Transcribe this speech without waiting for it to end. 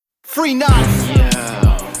Free Knots. Ya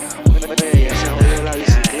se jodió la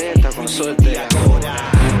bicicleta con suerte.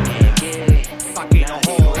 Pa' que no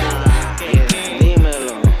joda.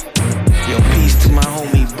 Dímelo. Yo, peace to my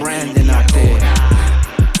homie Brandon out there.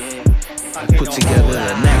 Put together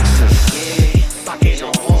the Nexus. Pa' que no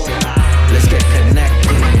joda. Let's get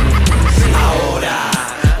connected. Ahora,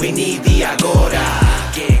 we need the agora.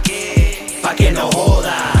 Pa' que no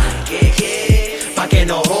joda. Pa' que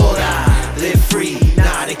no joda. Live free,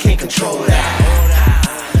 nah, they can't control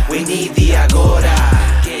that. We need the agora.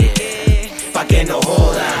 Pa' que no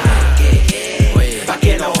joda. Pa'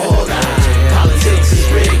 que no joda. Politics is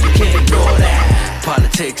rigged, you can't ignore that.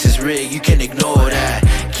 Politics is rigged, you can't ignore that.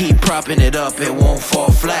 Keep propping it up, it won't fall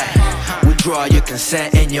flat. Withdraw your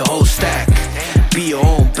consent and your whole stack. Be your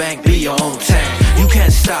own bank, be your own tank. You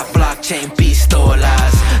can't stop blockchain, be store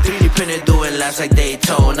lies. 3D printed doing laps like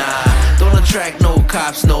Daytona. Don't attract no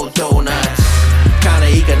cops, no donuts. Kinda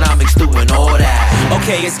economics doing all that.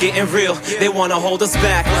 Okay, it's getting real, they wanna hold us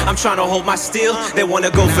back. I'm trying to hold my steel, they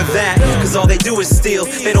wanna go for that. Cause all they do is steal,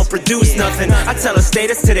 they don't produce nothing. I tell a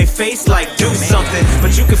status to their face like do something.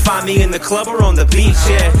 But you can find me in the club or on the beach,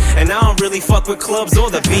 yeah. And I don't really fuck with clubs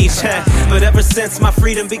or the beach, yeah. But ever since my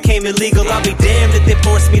freedom became illegal, I'll be damned if they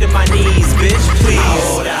force me to my knees, bitch, please.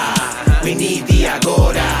 Ahora, we need the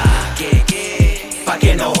agora. Pa'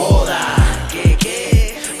 que no joda.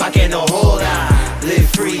 Pa' que no joda.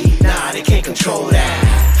 Live free, nah, they can't control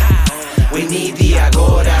that. We need the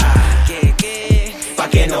agora. Pa'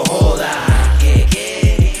 que no joda.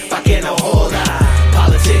 Pa' que no joda.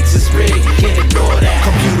 Politics is rigged, you can't ignore that.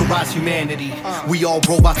 Computerized humanity. We all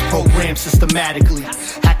robots programmed systematically.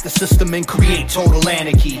 Hack the system and create total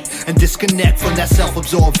anarchy. And disconnect from that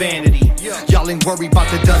self-absorbed vanity. Y'all ain't worried about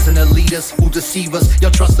the dozen elitists who deceive us.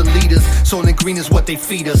 Y'all trust the leaders. Soylent Green is what they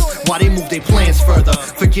feed us. Why they move their plans further?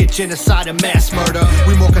 Forget genocide and mass murder.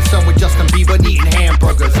 We more concerned with Justin Bieber eating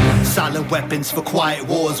hamburgers. Silent weapons for quiet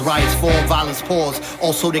wars. Riots form, violence pause.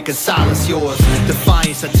 Also they can silence yours.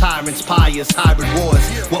 Defiance of tyrants, pious, hybrid wars.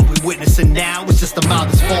 What we witnessing now is just the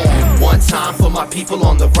mildest form. One time for my people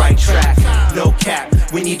on the right track. No cap,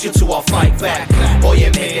 we need you to all fight back.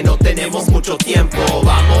 Óyeme, no tenemos mucho tiempo.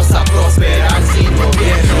 Vamos a prosperar sin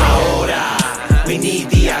gobierno. Ahora, we need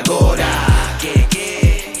the agora.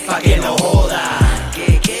 Pa' que no joda.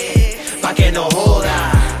 Pa' que no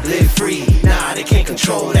joda. Live free, nah, they can't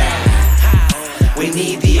control that. We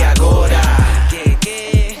need the agora.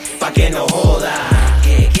 Pa' que no joda.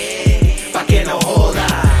 Pa' que no joda.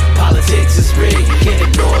 Politics is rigged, you can't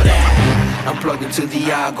ignore that. I'm plugged into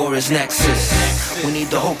the Agora's Nexus. We need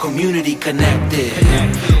the whole community connected.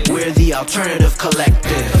 We're the alternative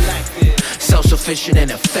collective. Self-sufficient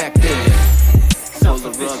and effective. Pull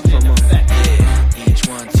the rug from them. Each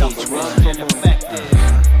one teach one.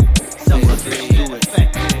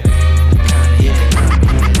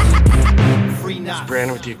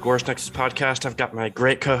 Brandon with the Agorist Nexus podcast. I've got my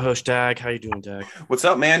great co-host Dag. How you doing, Dag? What's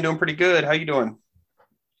up, man? Doing pretty good. How you doing?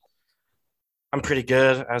 I'm pretty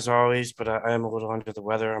good as always, but I am a little under the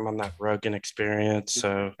weather. I'm on that Rogan experience,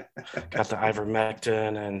 so got the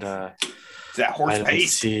ivermectin and Is that horse vitamin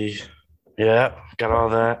paste? C. Yeah, got all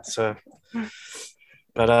that. So,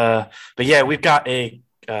 but yeah, we've got a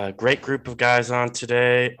great group of guys on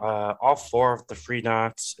today. All four of the Free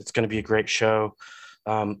Knots. It's going to be a great show.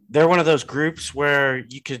 They're one of those groups where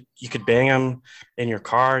you could bang them in your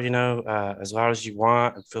car, as loud as you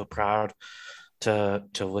want and feel proud to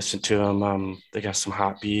listen to them. They got some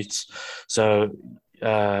hot beats. So,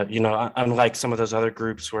 unlike some of those other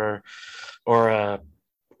groups where, or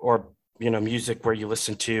music where you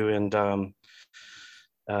listen to and,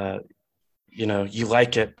 you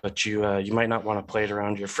like it, but you might not want to play it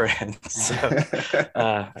around your friends. So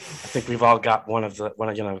I think we've all got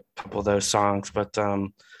a couple of those songs, but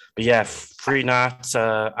yeah, Free Knots.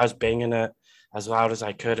 I was banging it as loud as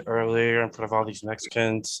I could earlier in front of all these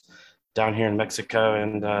Mexicans down here in Mexico,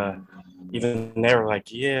 and even they were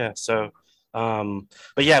like, yeah. So,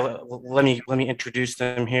 but yeah, let me introduce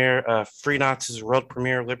them here. Free Knots is a world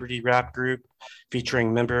premiere Liberty rap group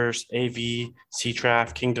featuring members AV,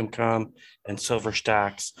 C-Traf, Kingdom Come, and Silver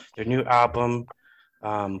Stacks. Their new album,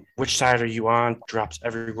 Which Side Are You On, drops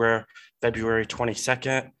everywhere February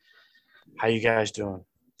 22nd. How you guys doing?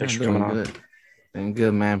 Thanks for coming on. Doing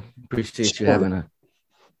good, man. Appreciate you having us.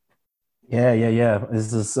 Yeah.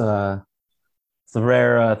 This is it's a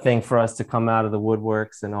rare thing for us to come out of the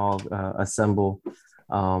woodworks and all assemble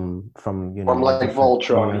from like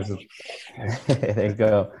Voltron. There you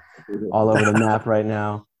go, all over the map right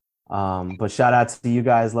now. But shout out to you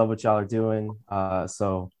guys. Love what y'all are doing.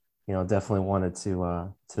 So definitely wanted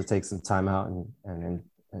to take some time out and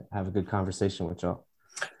have a good conversation with y'all.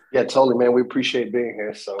 Yeah, totally, man. We appreciate being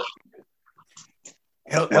here. So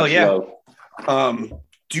Hell yeah.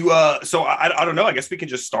 So I don't know. I guess we can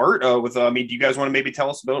just start with. I mean, do you guys want to maybe tell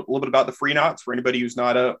us a little bit about the Free Knots for anybody who's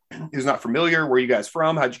not familiar? Where are you guys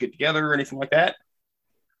from? How'd you get together, or anything like that?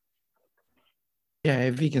 Yeah,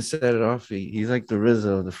 if he can set it off, he's like the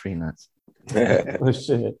RZA of the Free Knots. Oh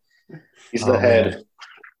shit! He's the head.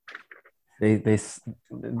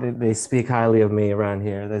 They speak highly of me around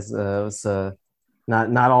here. There's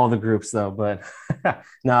not all the groups though, but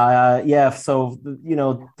no, yeah. So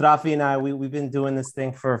Trafi and I, we've been doing this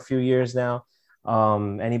thing for a few years now.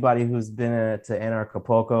 Anybody who's been to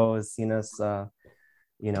Anarchapulco has seen us,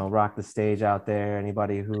 rock the stage out there.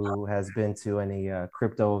 Anybody who has been to any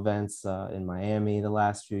crypto events in Miami the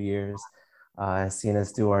last few years has seen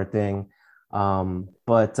us do our thing.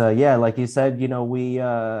 But yeah, like you said, we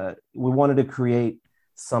wanted to create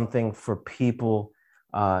something for people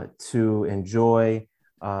to enjoy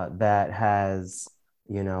that has,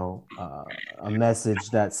 a message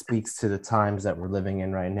that speaks to the times that we're living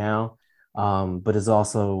in right now, but is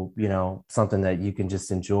also, something that you can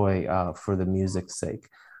just enjoy for the music's sake,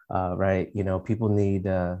 right? People need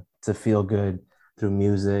to feel good through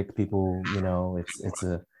music. People,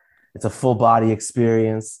 it's a full body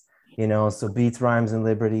experience. So Beats, Rhymes, and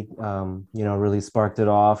Liberty, really sparked it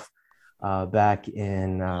off back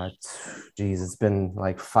in, it's been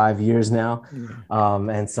like 5 years now.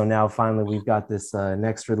 And so now finally we've got this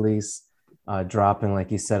next release dropping,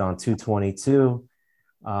 like you said, on 2/22,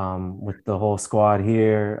 with the whole squad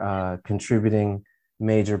here contributing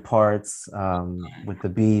major parts with the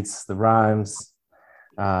beats, the rhymes,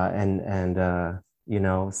 and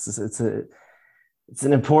it's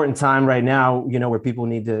an important time right now, where people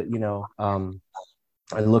need to,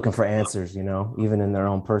 are looking for answers, even in their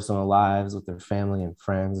own personal lives with their family and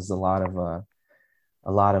friends. There's a lot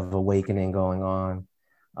of awakening going on,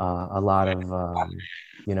 a lot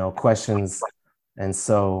of, questions. And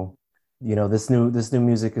so, this new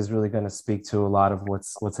music is really going to speak to a lot of what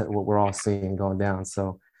we're all seeing going down.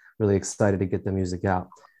 So really excited to get the music out.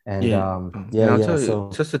 And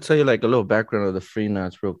so just to tell you like a little background of the Free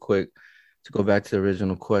Knots real quick, to go back to the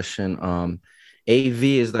original question, AV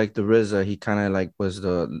is like the RZA. He kind of like was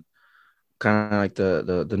the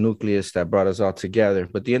nucleus that brought us all together.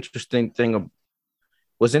 But the interesting thing about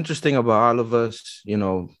all of us,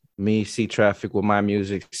 me, C Traffic with my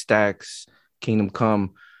music, Stacks, Kingdom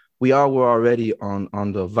Come, we all were already on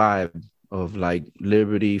the vibe of like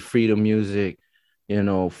liberty, freedom music,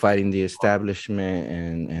 fighting the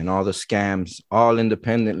establishment and all the scams, all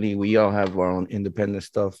independently. We all have our own independent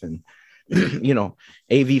stuff. And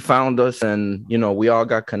AV found us, and we all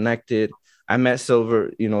got connected. I met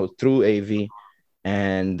Silver through AV,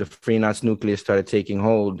 and the Free Knots nucleus started taking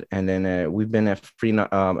hold. And then we've been at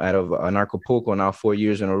out of Anarchapulco now 4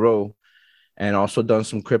 years in a row, and also done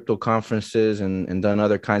some crypto conferences and done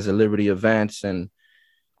other kinds of liberty events. And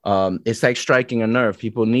it's like striking a nerve.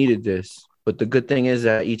 People needed this, but the good thing is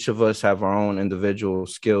that each of us have our own individual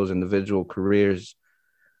skills, individual careers.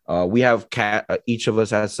 We have each of us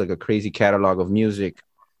has like a crazy catalog of music,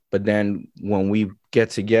 but then when we get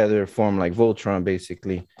together, form like Voltron,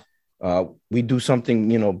 basically, we do something,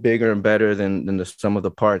 bigger and better than the sum of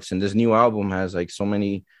the parts. And this new album has like so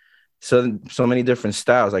many different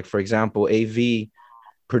styles. Like, for example, AV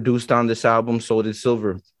produced on this album, so did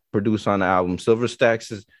Silver produce on the album. Silver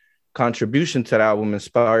Stacks' contribution to the album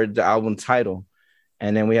inspired the album title.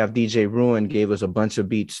 And then we have DJ Ruin gave us a bunch of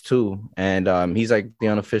beats too. And he's like the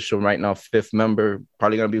unofficial right now 5th member,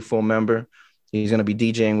 probably going to be a full member. He's going to be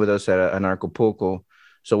DJing with us at Anarchapulco.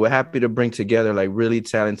 So we're happy to bring together like really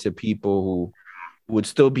talented people who would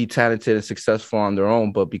still be talented and successful on their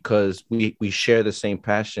own, but because we share the same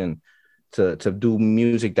passion to do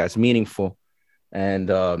music that's meaningful and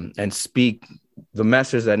speak the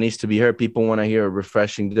message that needs to be heard. People want to hear a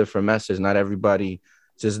refreshing, different message. Not everybody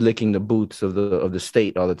just licking the boots of the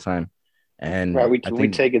state all the time. And right, we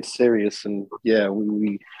take it serious, and yeah,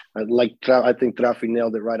 I think Trafi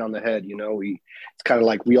nailed it right on the head. It's kind of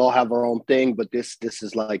like we all have our own thing, but this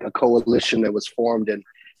is like a coalition that was formed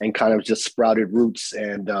and kind of just sprouted roots,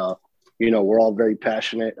 and we're all very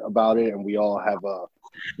passionate about it, and we all have a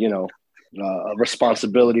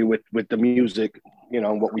responsibility with the music,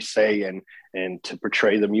 what we say and to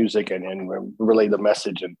portray the music and relay the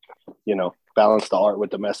message, and balance the art with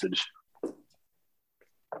the message.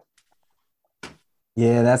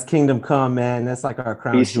 Yeah, that's Kingdom Come, man. That's like our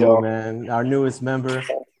crown jewel, man. Our newest member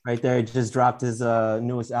right there. He just dropped his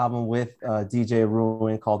newest album with DJ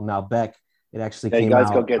Ruin called Malbec. It actually came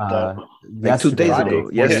out. Go get that. Like 2 days ago.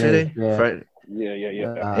 Yesterday? Yeah. Friday.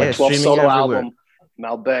 Yeah. 12 solo album.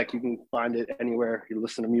 Malbec. You can find it anywhere you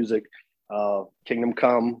listen to music. Kingdom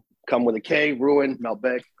Come with a K, Ruin,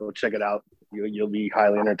 Malbec. Go check it out. You'll be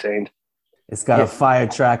highly entertained. It's got a fire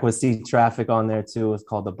track with C Traffic on there too. It's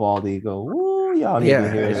called The Bald Eagle. Woo, y'all need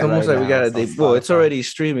to hear it. It's almost right like we now. got a It's on debut. It's Spotify. already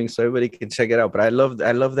streaming, so everybody can check it out. But I love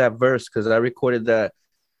that verse because I recorded that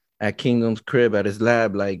at Kingdom's crib at his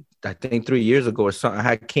lab, like I think 3 years ago or something.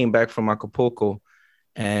 I came back from Acapulco,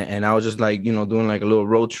 and I was just like, doing like a little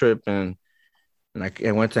road trip, and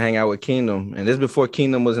I went to hang out with Kingdom. And this before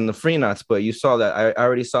Kingdom was in the Free Knots, but you saw that I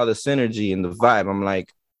already saw the synergy and the vibe. I'm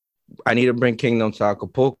like, I need to bring Kingdom to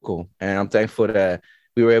Acapulco, and I'm thankful that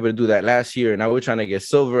we were able to do that last year. And now we're trying to get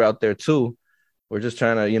Silver out there too. We're just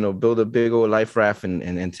trying to, build a big old life raft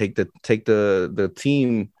and take the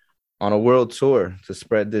team on a world tour to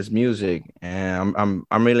spread this music. And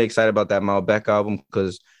I'm really excited about that Malbec album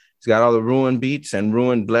because it's got all the Ruin beats, and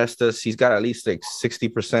Ruin blessed us. He's got at least like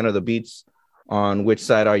 60% of the beats on Which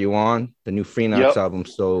Side Are You On, the new Free Knots album.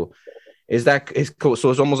 So it's cool. So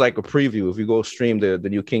it's almost like a preview. If you go stream the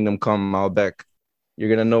new Kingdom Come Malbec, you're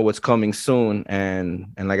gonna know what's coming soon. And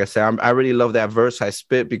like I said, I really love that verse I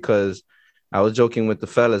spit because I was joking with the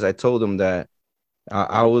fellas. I told them that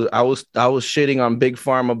I was shitting on Big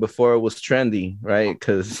Pharma before it was trendy, right?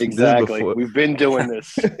 Because exactly, we've been doing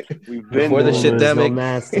this. We've been before the shitdemic.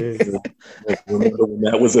 Remember when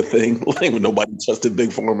that was a thing? Like when nobody trusted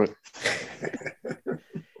Big Pharma.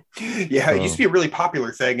 Yeah, it used to be a really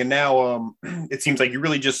popular thing, and now it seems like you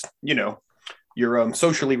really just, you're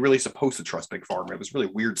socially really supposed to trust Big Pharma. It was a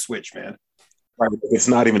really weird switch, man. It's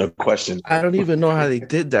not even a question. I don't even know how they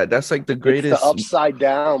did that. That's like the greatest. It's the upside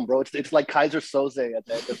down, bro. It's like Kaiser Soze at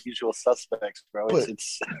the end of Usual Suspects, bro.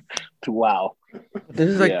 It's wow. This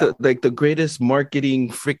is like the greatest marketing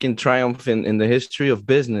freaking triumph in the history of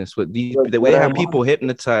business. With the way they have people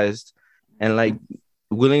hypnotized and like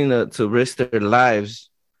willing to risk their lives.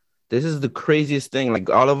 This is the craziest thing. Like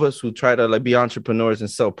all of us who try to like be entrepreneurs and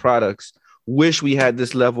sell products wish we had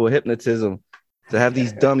this level of hypnotism to have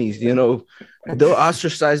these dummies, they'll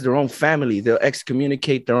ostracize their own family. They'll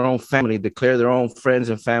excommunicate their own family, declare their own friends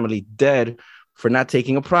and family dead for not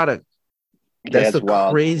taking a product. That's the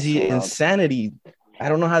crazy insanity. I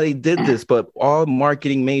don't know how they did this, but all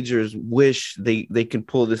marketing majors wish they can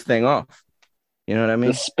pull this thing off. You know what I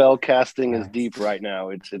mean? The spell casting is deep right now.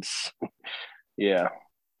 It's yeah.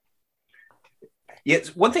 Yeah,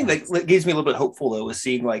 one thing that gives me a little bit hopeful though is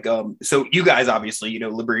seeing like so you guys obviously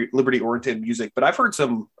liberty oriented music, but I've heard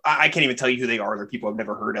some I can't even tell you who they are. They're people I've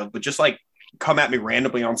never heard of, but just like come at me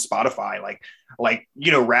randomly on Spotify, like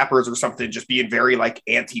rappers or something, just being very like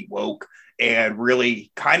anti woke and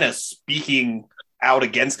really kind of speaking out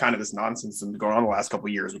against kind of this nonsense that's been going on the last couple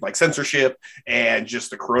of years with like censorship and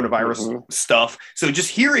just the coronavirus stuff. So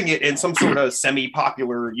just hearing it in some sort of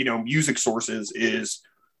semi-popular music sources is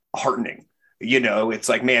heartening. It's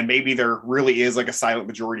like, man, maybe there really is like a silent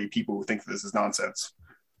majority of people who think this is nonsense.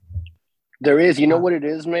 There is, what it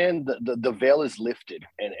is, man. The veil is lifted,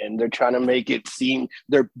 and they're trying to make it seem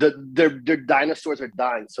their dinosaurs are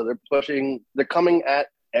dying, so they're coming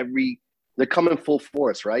full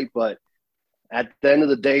force, right? But at the end of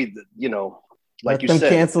the day, like you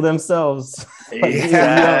said, cancel themselves.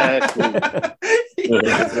 Exactly.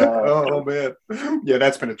 Oh man, yeah,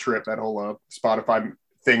 that's been a trip. That whole Spotify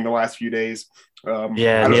thing the last few days. Neil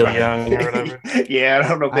Young or whatever. Yeah, I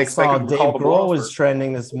don't know if I saw Dave Grohl was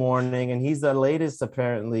trending this morning, and he's the latest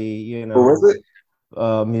apparently,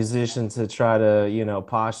 musician to try to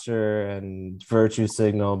posture and virtue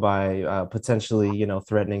signal by potentially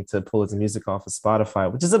threatening to pull his music off of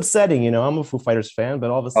Spotify, which is upsetting. I'm a Foo Fighters fan,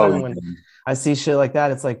 but all of a sudden when I see shit like that,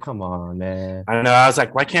 it's like, come on, man. I know. I was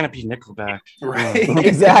like, why can't it be Nickelback? Right.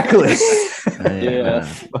 Exactly.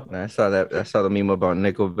 Yeah. I saw the meme about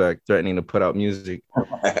Nickelback threatening to put out music.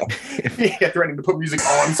 Yeah, threatening to put music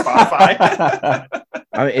on Spotify.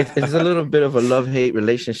 I mean, it's a little bit of a love-hate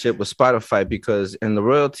relationship with Spotify because in the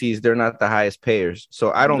royalties, they're not the highest payers.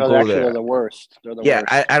 So I don't go there. They're the worst.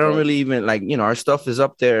 I don't really even like, our stuff is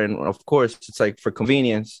up there. And of course, it's like for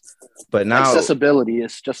convenience. But now accessibility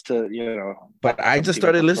is just to, But I just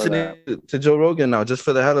started listening to Joe Rogan now just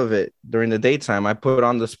for the hell of it during the daytime. I put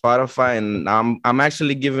on the Spotify and I'm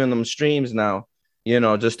actually giving them streams now.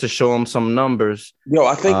 Just to show them some numbers.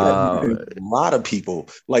 I think that a lot of people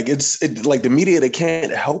like it's like the media, they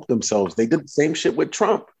can't help themselves. They did the same shit with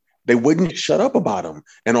Trump. They wouldn't shut up about him.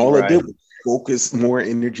 And all it did was focus more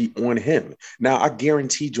energy on him. Now, I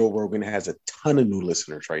guarantee Joe Rogan has a ton of new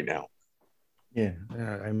listeners right now. Yeah,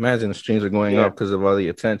 I imagine the streams are going up because of all the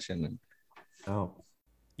attention.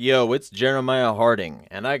 Yo, it's Jeremiah Harding,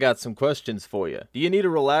 and I got some questions for you. Do you need to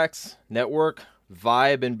relax, network,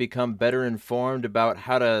 vibe and become better informed about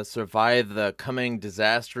how to survive the coming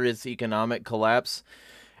disastrous economic collapse,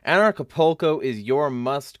 Anarchapulco is your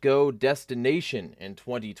must-go destination in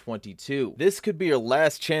 2022. This could be your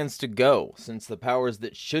last chance to go, since the powers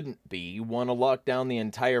that shouldn't be want to lock down the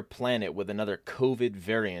entire planet with another COVID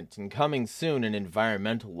variant, and coming soon an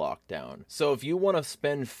environmental lockdown. So if you want to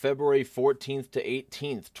spend February 14th to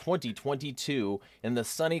 18th, 2022 in the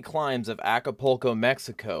sunny climes of Acapulco,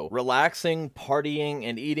 Mexico, relaxing, partying,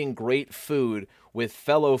 and eating great food with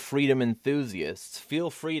fellow freedom enthusiasts, feel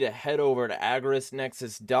free to head over to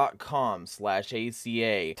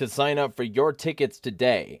agorastnexus.com/ACA to sign up for your tickets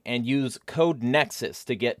today and use code NEXUS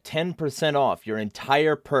to get 10% off your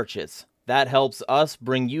entire purchase. That helps us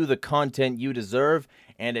bring you the content you deserve,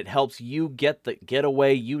 and it helps you get the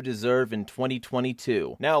getaway you deserve in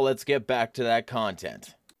 2022. Now let's get back to that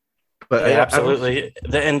content. But yeah, absolutely.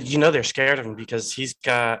 And they're scared of him because he's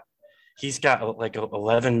got like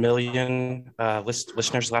 11 million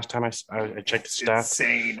listeners last time I checked the stats.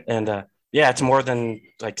 Insane. And it's more than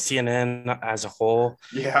like CNN as a whole.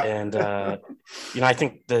 Yeah. And I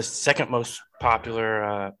think the second most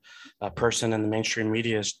popular person in the mainstream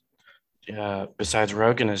media is besides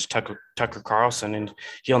Rogan is Tucker Carlson, and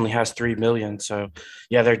he only has 3 million. So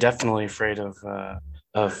yeah, they're definitely afraid of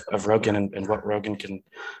Rogan and what Rogan can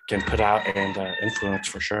put out and influence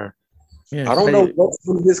for sure. Yeah, I don't know what's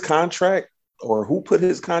in his contract or who put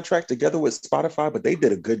his contract together with Spotify, but they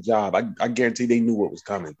did a good job. I guarantee they knew what was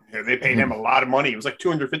coming. Yeah, they paid him a lot of money. It was like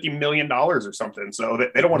 $250 million or something. So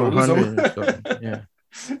they don't want to lose him. Yeah,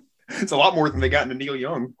 it's a lot more than they got into Neil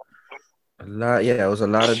Young. A lot, yeah, it was a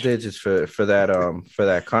lot of digits for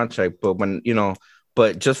that contract. But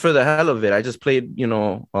but just for the hell of it, I just played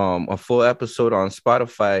a full episode on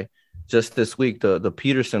Spotify just this week, the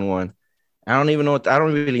Peterson one. I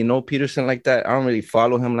don't really know Peterson like that. I don't really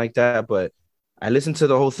follow him like that, but I listened to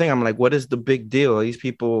the whole thing. I'm like, what is the big deal? These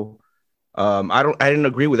people, I didn't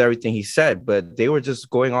agree with everything he said, but they were just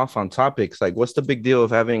going off on topics. Like, what's the big deal of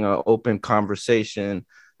having an open conversation,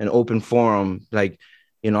 an open forum? Like,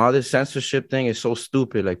 all this censorship thing is so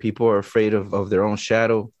stupid. Like, people are afraid of their own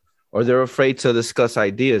shadow, or they're afraid to discuss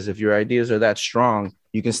ideas. If your ideas are that strong,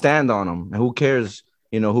 you can stand on them. And who cares,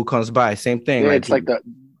 who comes by? Same thing. Yeah, it's like the...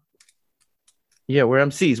 Yeah, we're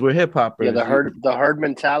MCs. We're hip hoppers. Yeah, the herd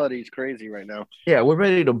mentality is crazy right now. Yeah, we're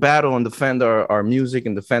ready to battle and defend our music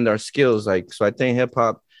and defend our skills. So I think hip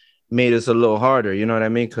hop made us a little harder. You know what I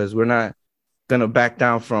mean? Because we're not gonna back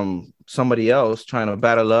down from somebody else trying to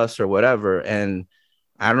battle us or whatever. And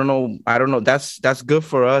I don't know. That's good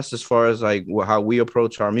for us as far as like how we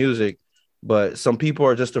approach our music. But some people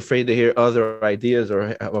are just afraid to hear other ideas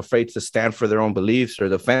or afraid to stand for their own beliefs or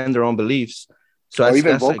defend their own beliefs. So or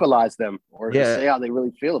even vocalize them or say how they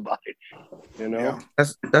really feel about it. Yeah.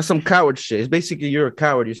 That's some coward shit. It's basically you're a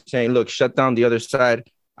coward. You're saying, look, shut down the other side.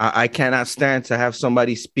 I cannot stand to have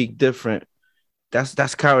somebody speak different.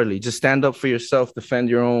 That's cowardly. Just stand up for yourself, defend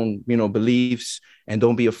your own, beliefs, and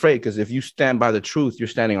don't be afraid. Because if you stand by the truth, you're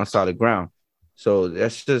standing on solid ground. So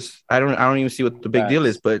that's just I don't even see what the big deal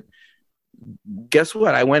is. But guess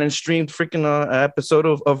what? I went and streamed freaking an episode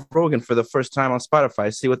of Rogan for the first time on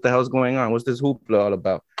Spotify. See what the hell's going on. What's this hoopla all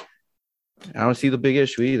about? I don't see the big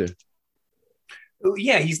issue either.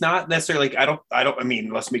 Yeah, he's not necessarily I mean,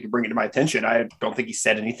 unless you bring it to my attention, I don't think he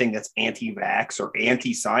said anything that's anti-vax or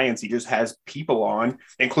anti-science. He just has people on,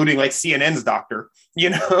 including like CNN's doctor,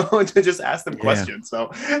 to just ask them questions. So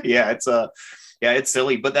yeah, it's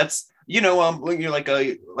silly, but that's,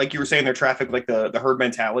 like you were saying, their traffic, like the herd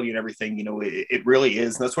mentality and everything, it really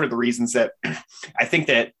is. And that's one of the reasons that I think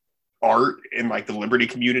that art in like the liberty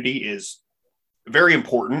community is very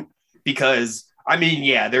important because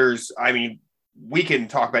we can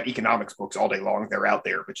talk about economics books all day long. They're out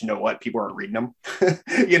there, but you know what? People aren't reading them. That's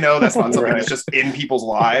not something that's just in people's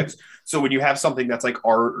lives. So when you have something that's like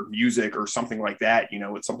art or music or something like that,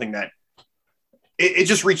 it's something that it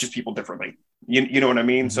just reaches people differently. You know what I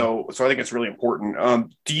mean? So I think it's really important. At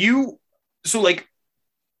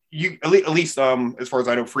least as far as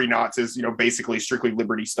I know, Free Knots is, basically strictly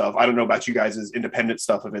liberty stuff. I don't know about you guys' independent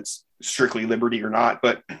stuff, if it's strictly liberty or not,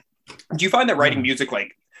 but do you find that writing music,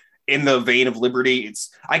 like in the vein of liberty,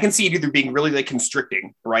 I can see it either being really like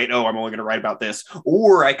constricting, right? Oh, I'm only going to write about this,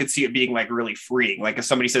 or I could see it being like really freeing. Like if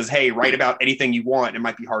somebody says, hey, write about anything you want, it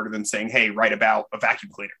might be harder than saying, hey, write about a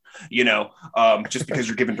vacuum cleaner, just because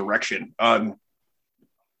you're given direction.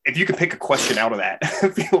 If you can pick a question out of that,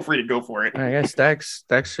 feel free to go for it. I guess Stacks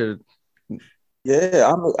should.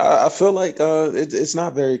 Yeah, I feel like it's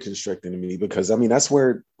not very constricting to me because I mean that's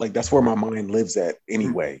where my mind lives at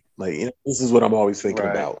anyway. Like this is what I'm always thinking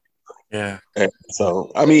about. Yeah. And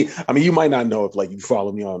so I mean, you might not know if like you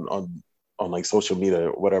follow me on like social media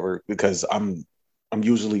or whatever, because I'm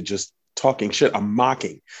usually just talking shit. I'm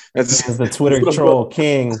mocking. That's the Twitter troll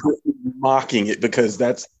king. Mocking it because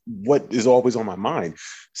that's what is always on my mind.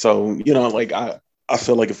 So, you know, like I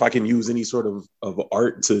feel like if I can use any sort of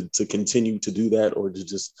art to continue to do that or to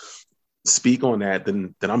just speak on that,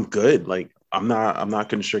 then I'm good. Like I'm not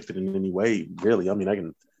constricted in any way, really. I mean,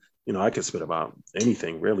 I can spit about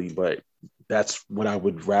anything really, but that's what I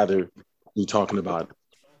would rather be talking about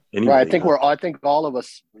anyway. Right. I think all of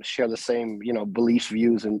us share the same, you know, beliefs,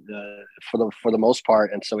 views, and for the most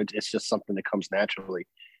part, and so it's just something that comes naturally,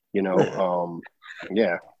 you know.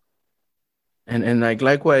 Yeah. And like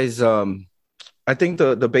likewise, I think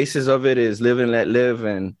the basis of it is live and let live,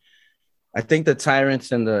 and I think the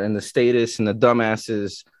tyrants and the statists and the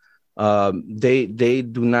dumbasses, they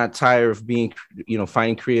do not tire of being, you know,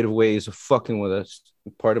 finding creative ways of fucking with us.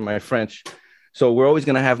 Pardon my French. So we're always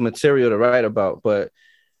gonna have material to write about, but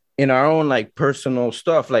in our own like personal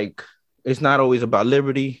stuff, like it's not always about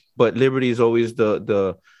liberty, but liberty is always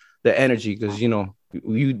the energy, because you know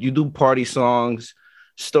you do party songs,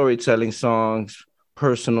 storytelling songs,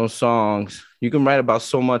 personal songs. You can write about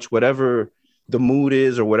so much, whatever the mood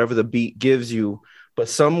is or whatever the beat gives you. But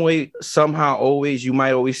some way, somehow, always you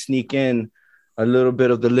might always sneak in a little bit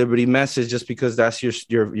of the liberty message, just because that's your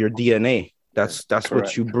DNA. That's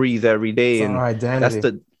what you breathe every day, It's and our identity.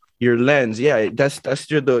 that's your lens. Yeah,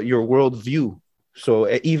 that's your world view. So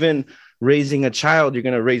even raising a child, you're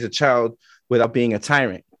gonna raise a child without being a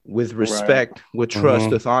tyrant, with respect, with trust,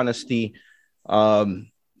 with honesty.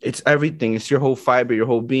 It's everything. It's your whole fiber, your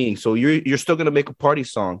whole being. So you're still gonna make a party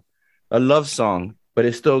song, a love song, but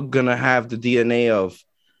it's still gonna have the DNA of,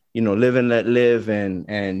 you know, live and let live,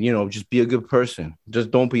 and you know, just be a good person.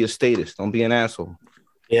 Just don't be a statist. Don't be an asshole.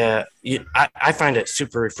 Yeah, I find it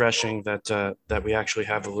super refreshing that we actually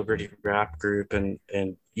have a Liberty rap group, and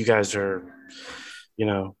you guys are, you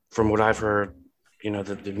know, from what I've heard, you know,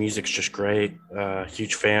 the music's just great.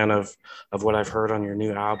 Huge fan of what I've heard on your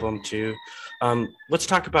new album too. Let's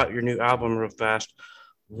talk about your new album real fast.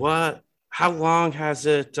 How long has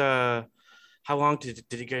it? How long did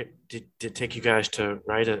it take you guys to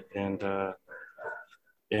write it, and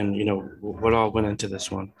you know, what all went into this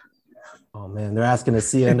one? Oh man, they're asking to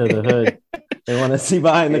see under the hood. They want to see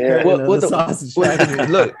behind the curtain of the sausage factory.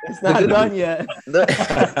 Look, it's not done yet.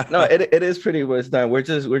 No, it is pretty much done. We're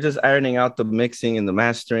just ironing out the mixing and the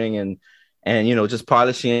mastering and you know, just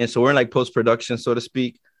polishing it. So we're in like post-production, so to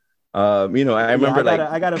speak. You know, I remember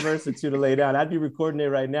I got a verse or two to lay down. I'd be recording it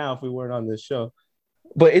right now if we weren't on this show.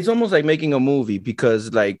 But it's almost like making a movie,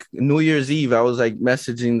 because like New Year's Eve, I was like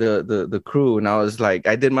messaging the crew, and I was like,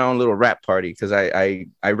 I did my own little rap party, because I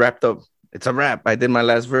wrapped up. It's a rap. I did my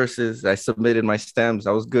last verses. I submitted my stems.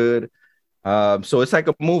 I was good. So it's like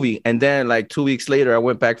a movie. And then like 2 weeks later, I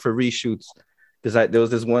went back for reshoots, because there was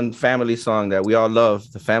this one family song that we all love.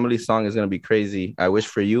 The family song is going to be crazy. I Wish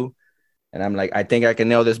for You. And I'm like, I think I can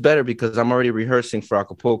nail this better, because I'm already rehearsing for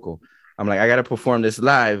Acapulco. I'm like, I got to perform this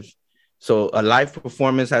live. So a live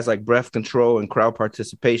performance has like breath control and crowd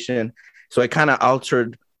participation. So it kind of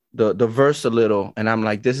altered the verse a little. And I'm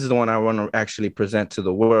like, this is the one I want to actually present to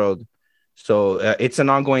the world. So it's an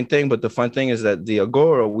ongoing thing. But the fun thing is that the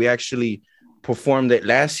Agora, we actually performed it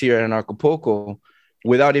last year in Acapulco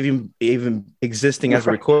without even existing as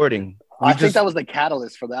a recording. I think that was the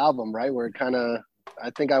catalyst for the album, right? Where it kind of, I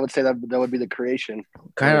think I would say that would be the creation.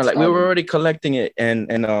 Kind of like we were already collecting it,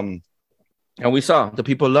 and we saw the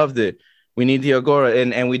people loved it. We need the Agora,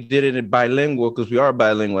 and we did it in bilingual, because we are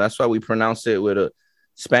bilingual. That's why we pronounce it with a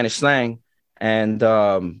Spanish slang. And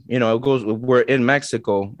you know, we're in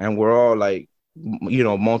Mexico, and we're all like, you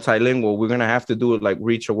know, multilingual. We're gonna have to do it, like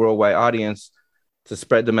reach a worldwide audience to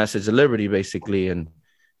spread the message of liberty, basically, and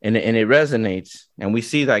it resonates. And we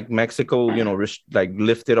see like Mexico, you know, like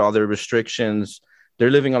lifted all their restrictions.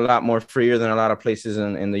 They're living a lot more freer than a lot of places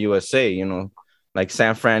in the USA. You know, like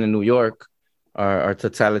San Fran and New York are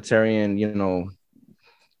totalitarian, you know,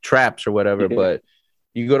 traps or whatever. But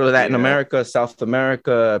you go to Latin America, South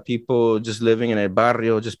America, people just living in el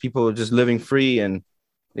barrio, just people just living free, and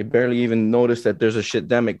they barely even notice that there's a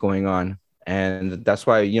shitdemic going on. And that's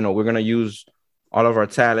why, you know, we're going to use all of our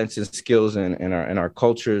talents and skills and our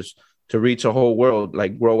cultures to reach a whole world,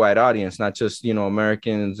 like worldwide audience, not just, you know,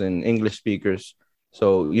 Americans and English speakers.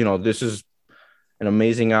 So, you know, this is an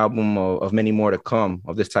amazing album of many more to come,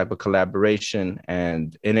 of this type of collaboration.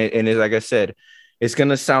 And it, like I said, it's going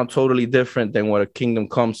to sound totally different than what a Kingdom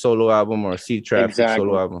Come solo album or a Sea Traffic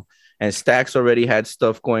solo album. And Stax already had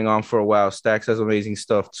stuff going on for a while. Stax has amazing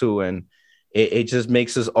stuff too. And it just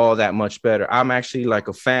makes us all that much better. I'm actually like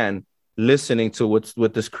a fan listening to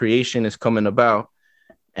what this creation is coming about.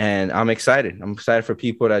 And I'm excited. I'm excited for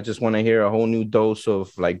people that just want to hear a whole new dose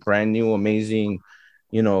of like brand new, amazing,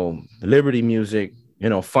 Liberty music,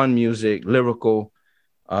 fun music, lyrical.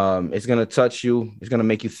 It's gonna touch you. It's gonna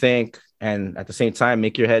make you think, and at the same time,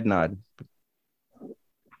 make your head nod.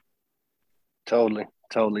 Totally.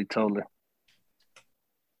 Free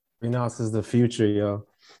Knots is the future, yo.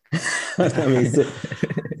 I mean,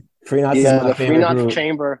 Free Knots is my the Free Knots group.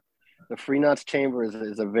 Chamber. The Free Knots Chamber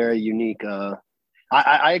is a very unique.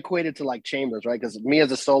 I equate it to like chambers, right? Because me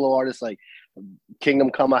as a solo artist, like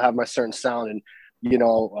Kingdom Come, I have my certain sound, and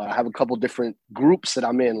I have a couple different groups that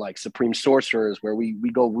I'm in, like Supreme Sorcerers, where we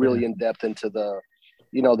go really in depth into the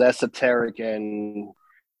esoteric and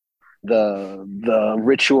the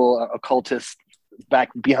ritual occultist back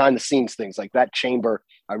behind the scenes things like that chamber.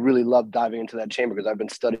 I really love diving into that chamber because I've been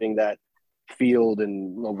studying that field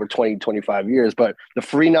in over 25 years. But the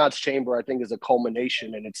Free Knots Chamber, I think, is a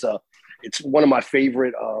culmination, and it's one of my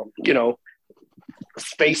favorite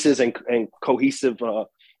spaces and cohesive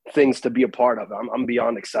things to be a part of. I'm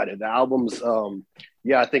beyond excited. The albums,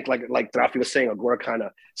 I think like Trafi was saying, Agora kind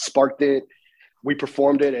of sparked it. We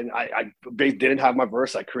performed it, and I didn't have my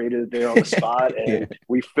verse. I created it there on the spot, and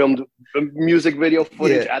we filmed music video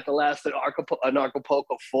footage at the last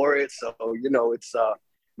Anarchapulco for it. So it's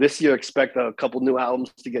this year. Expect a couple new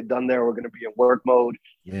albums to get done there. We're going to be in work mode.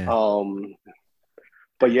 Yeah.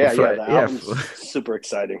 But the album's super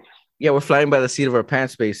exciting. Yeah, we're flying by the seat of our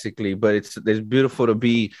pants, basically. But it's beautiful to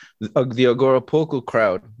be the Agorapulco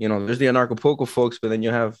crowd. There's the Anarchapulco folks, but then you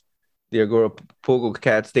have the Agorapulco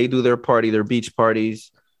cats. They do their party, their beach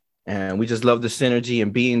parties, and we just love the synergy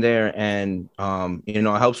and being there. And it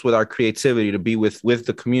helps with our creativity to be with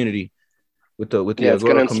the community, with the it's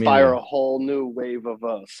going to inspire community. A whole new wave of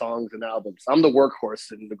songs and albums. I'm the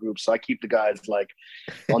workhorse in the group, so I keep the guys like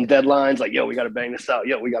on deadlines. Like, yo, we got to bang this out.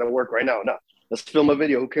 Yo, we got to work right now. No, let's film a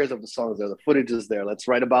video. Who cares if the song's there? The footage is there. Let's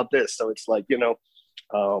write about this. So it's like,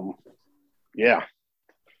 yeah.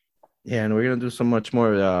 Yeah, and we're gonna do so much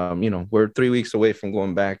more. We're 3 weeks away from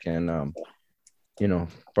going back, and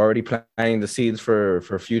already planting the seeds for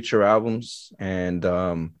future albums, and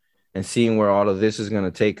seeing where all of this is gonna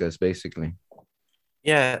take us, basically.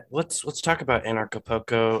 Yeah, let's talk about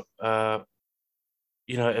Anarchapulco.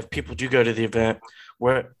 If people do go to the event,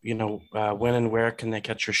 where when and where can they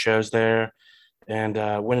catch your shows there, and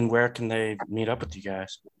when and where can they meet up with you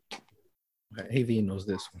guys? AV knows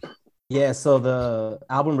this one. Yeah, so the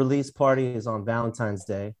album release party is on Valentine's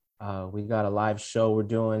Day. We got a live show we're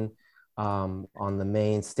doing on the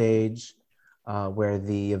main stage where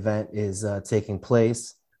the event is taking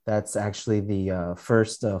place. That's actually the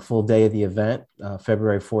first full day of the event,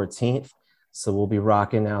 February 14th. So we'll be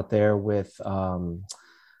rocking out there with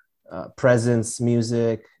Presence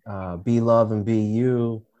Music, Be Love and Be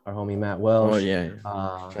You, our homie Matt Welsh. Oh, yeah.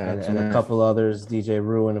 And a couple others, DJ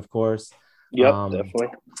Ruin, of course. Yep, definitely.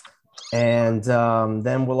 And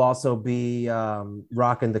then we'll also be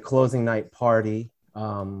rocking the closing night party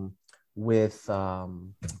with,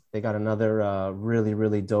 they got another really,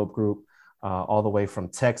 really dope group all the way from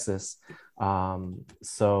Texas.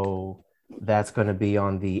 So that's going to be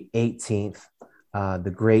on the 18th.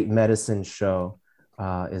 The Great Medicine Show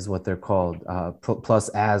is what they're called. Plus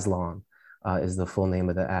Aslan is the full name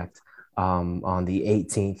of the act. On the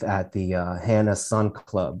 18th at the Hannah Sun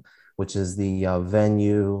Club, which is the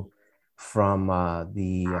venue from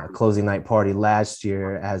the closing night party last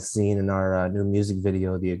year, as seen in our new music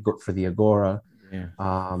video for the Agora. Yeah.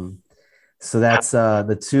 So that's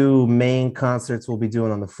the two main concerts we'll be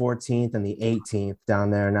doing on the 14th and the 18th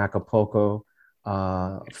down there in Acapulco,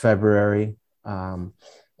 February.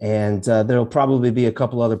 And there'll probably be a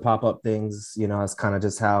couple other pop-up things. It's kind of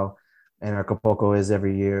just how Acapulco is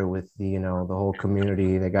every year with the whole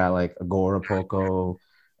community. They got like Agorapulco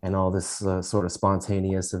and all this sort of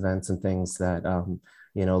spontaneous events and things that,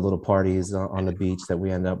 little parties on the beach that we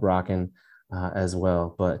end up rocking as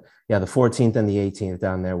well. But yeah, the 14th and the 18th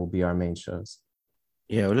down there will be our main shows.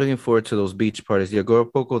 Yeah, we're looking forward to those beach parties. The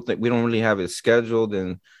Agorapulco thing, we don't really have it scheduled,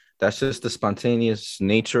 and that's just the spontaneous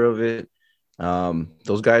nature of it.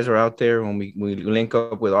 Those guys are out there when we link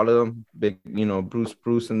up with all of them, big,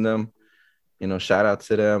 Bruce and them, shout out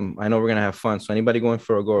to them. I know we're going to have fun. So anybody going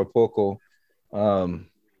for Agorapulco,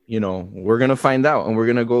 we're going to find out, and we're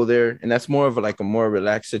going to go there. And that's more of a more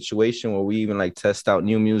relaxed situation where we even test out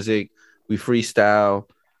new music. We freestyle.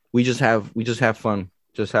 We just have fun.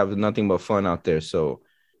 Just have nothing but fun out there. So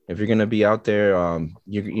if you're going to be out there,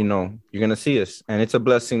 you're going to see us. And it's a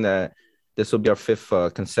blessing that this will be our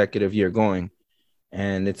 5th consecutive year going.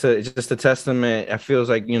 And it's just a testament. It feels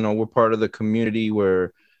like, we're part of the community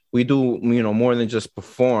where we do, you know, more than just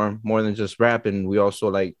perform, more than just rapping. We also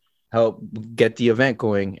like help get the event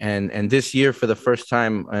going. And this year, for the first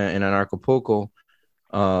time in Anarchapulco,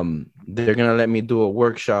 they're gonna let me do a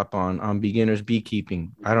workshop on beginners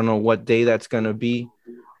beekeeping. I don't know what day that's gonna be,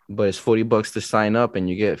 but it's $40 to sign up, and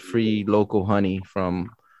you get free local honey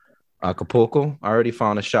from Acapulco. I already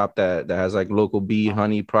found a shop that has like local bee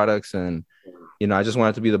honey products, and you know, I just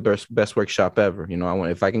want it to be the best workshop ever. You know, I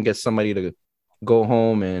want, if I can get somebody to go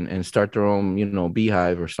home and start their own, you know,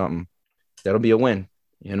 beehive or something, that'll be a win.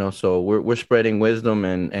 You know, so we're spreading wisdom,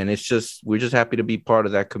 and it's just, we're just happy to be part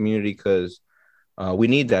of that community, because we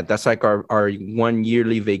need that. That's like our 1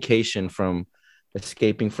 yearly vacation from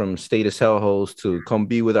escaping from status hellholes to come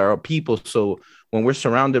be with our people. So when we're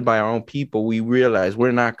surrounded by our own people, we realize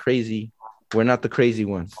we're not crazy. We're not the crazy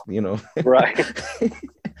ones, you know? Right.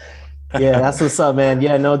 Yeah, that's what's up, man.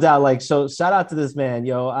 Yeah, no doubt. Like, so shout out to this man,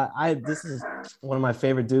 yo. I this is one of my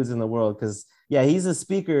favorite dudes in the world, because yeah, he's a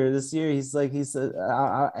speaker this year.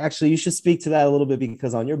 Actually, you should speak to that a little bit,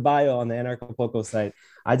 because on your bio on the Anarchapulco site,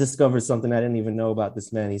 I discovered something I didn't even know about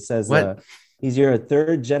this man. He says he's your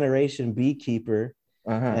third generation beekeeper,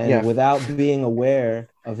 and without being aware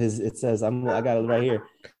of his, it says, I got it right here.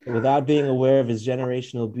 Without being aware of his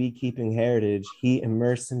generational beekeeping heritage, he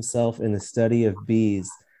immersed himself in the study of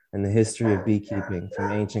bees and the history of beekeeping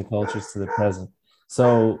from ancient cultures to the present.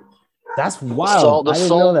 So that's wild. I didn't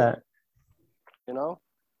know that. You know?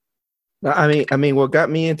 I mean, what got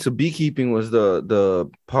me into beekeeping was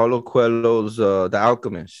the Paulo Coelho's The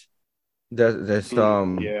Alchemist.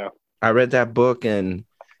 I read that book and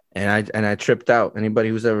I tripped out. Anybody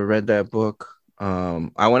who's ever read that book,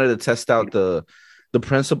 I wanted to test out the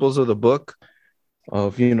principles of the book,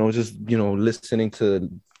 of, you know, just, you know, listening to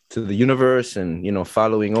the universe and, you know,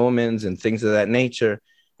 following omens and things of that nature.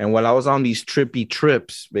 And while I was on these trippy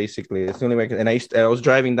trips, basically, it's the only way. And I was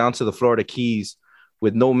driving down to the Florida Keys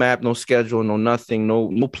with no map, no schedule, no nothing,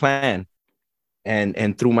 no plan.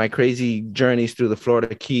 And through my crazy journeys through the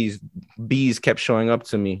Florida Keys, bees kept showing up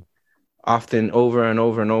to me, often over and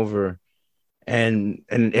over and over. And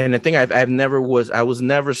the thing I was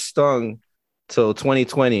never stung till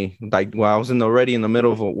 2020. Like, while I was already in the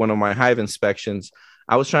middle of one of my hive inspections,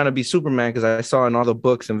 I was trying to be Superman, because I saw in all the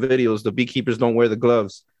books and videos the beekeepers don't wear the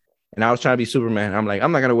gloves. And I was trying to be Superman. I'm like,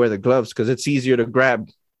 I'm not going to wear the gloves because it's easier to grab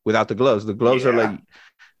without the gloves. The gloves are like,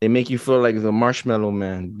 they make you feel like the Marshmallow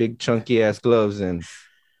Man, big chunky ass gloves. And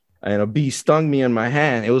a bee stung me in my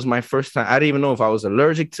hand. It was my first time. I didn't even know if I was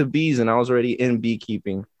allergic to bees, and I was already in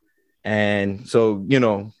beekeeping. And so, you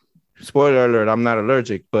know, spoiler alert, I'm not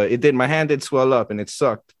allergic, but it did. My hand did swell up and it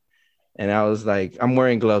sucked. And I was like, I'm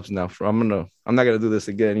wearing gloves now. I'm not gonna do this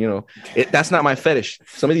again. You know, that's not my fetish.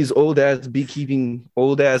 Some of these old ass beekeeping,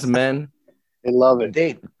 old ass men, they love it.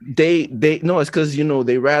 They no, it's because, you know,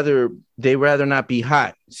 they rather not be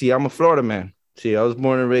hot. See, I'm a Florida man. See, I was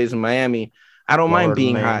born and raised in Miami. I don't mind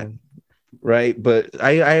being hot, right? But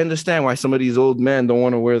I understand why some of these old men don't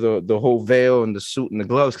want to wear the whole veil and the suit and the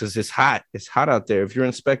gloves, because it's hot. It's hot out there. If you're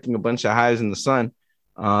inspecting a bunch of hives in the sun,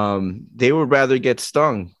 they would rather get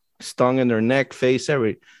stung in their neck, face,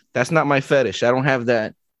 everything. That's not my fetish. I don't have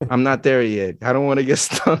that. I'm not there yet. I don't want to get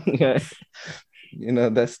stung. You know,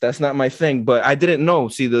 that's not my thing. But I didn't know.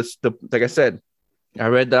 See, like I said, I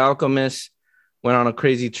read The Alchemist, went on a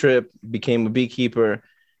crazy trip, became a beekeeper,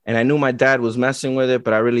 and I knew my dad was messing with it,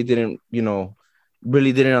 but I really didn't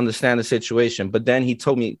understand the situation. But then he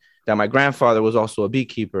told me that my grandfather was also a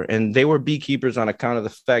beekeeper, and they were beekeepers on account of the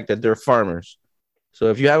fact that they're farmers. So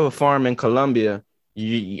if you have a farm in Colombia,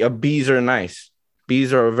 bees are nice.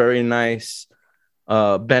 Bees are a very nice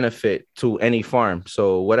benefit to any farm.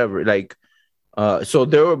 So whatever, like, so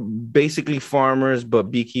they were basically farmers, but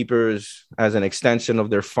beekeepers as an extension of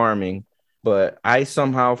their farming. But I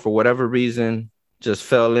somehow, for whatever reason, just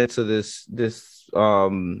fell into this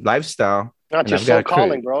lifestyle. Not your soul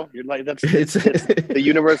calling, bro. You're like, it's the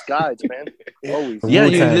universe guides, man. Always. Yeah,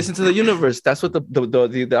 you listen to the universe. That's what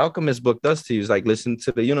the Alchemist book does to you. Is like, listen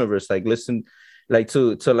to the universe. Like, listen, like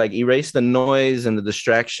to like erase the noise and the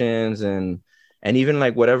distractions and even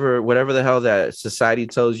like whatever the hell that society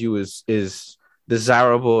tells you is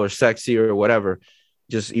desirable or sexy or whatever.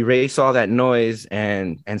 Just erase all that noise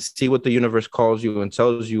and see what the universe calls you and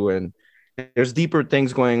tells you. And there's deeper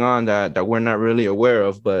things going on that we're not really aware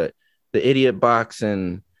of, but the idiot box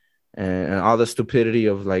and all the stupidity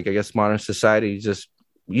of, like, I guess, modern society just,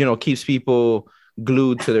 you know, keeps people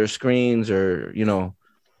glued to their screens, or, you know,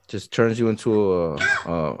 just turns you into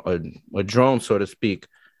a drone, so to speak.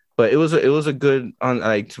 But it was a good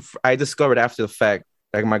I discovered after the fact,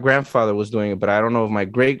 like, my grandfather was doing it, but I don't know if my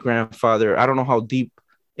great grandfather, I don't know how deep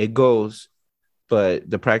it goes, but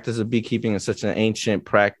the practice of beekeeping is such an ancient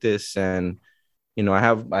practice. And you know, I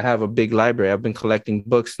have a big library. I've been collecting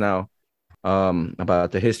books now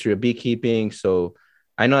about the history of beekeeping. So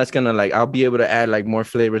I know it's gonna, like, I'll be able to add like more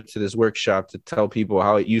flavor to this workshop to tell people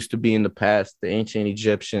how it used to be in the past, the ancient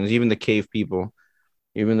Egyptians, even the cave people,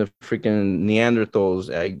 even the freaking Neanderthals.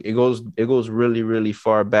 It goes really, really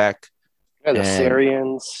far back. Yeah, the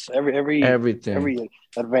Syrians, everything, every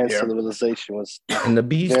advanced civilization was. And the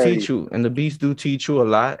bees teach you, and the bees do teach you a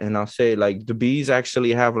lot. And I'll say, like, the bees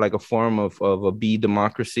actually have like a form of a bee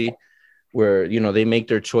democracy, where, you know, they make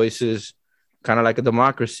their choices kind of like a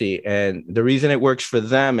democracy. And the reason it works for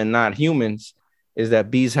them and not humans is that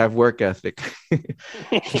bees have work ethic.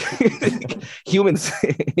 Humans,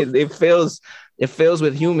 it fails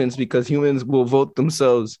with humans because humans will vote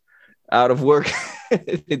themselves out of work.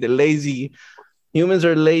 The lazy humans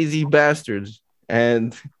are lazy bastards,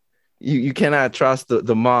 and you cannot trust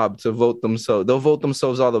the mob to vote themselves. They'll vote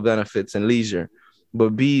themselves all the benefits and leisure,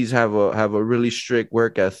 but bees have a really strict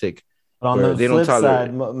work ethic. But on the flip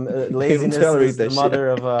side, laziness is the mother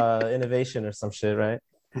of innovation or some shit, right?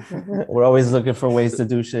 We're always looking for ways to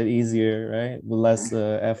do shit easier, right? With less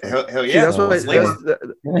effort. Hell yeah.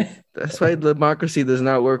 That's why democracy does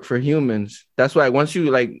not work for humans. That's why once you,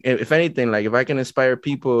 like, if anything, like, if I can inspire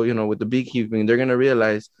people, you know, with the beekeeping, they're gonna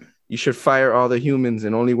realize you should fire all the humans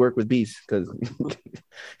and only work with bees. Because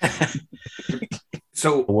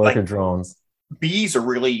so worker drones. Bees are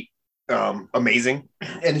really amazing,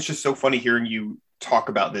 and it's just so funny hearing you talk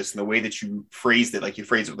about this and the way that you phrased it, like you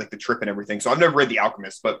phrased it with like the trip and everything. So I've never read The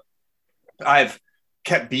Alchemist, but I've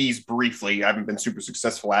kept bees briefly. I haven't been super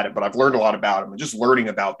successful at it, but I've learned a lot about them, and just learning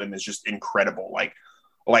about them is just incredible.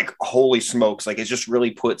 Like holy smokes. Like, it just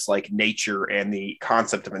really puts like nature and the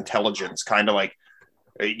concept of intelligence kind of like,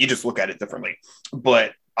 you just look at it differently.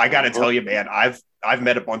 But I got to tell you, man, I've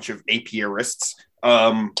met a bunch of apiarists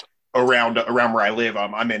around where I live.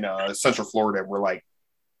 I'm in Central Florida. We're like,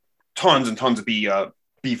 tons and tons of bee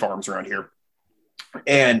farms around here,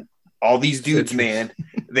 and all these dudes, man,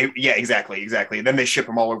 exactly. And then they ship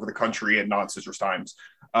them all over the country at non-scissors times.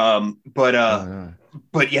 But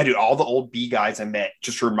yeah, dude, all the old bee guys I met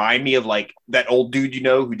just remind me of like that old dude, you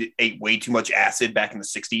know, who ate way too much acid back in the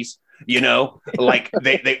 60s, you know, like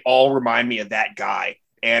they all remind me of that guy.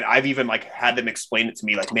 And I've even like had them explain it to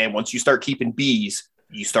me, like, man, once you start keeping bees,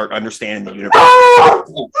 you start understanding the universe.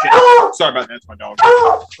 Oh, shit. Sorry about that. That's my dog.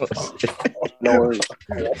 No worries.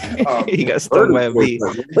 He got stung by a bee.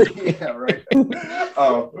 Yeah, right.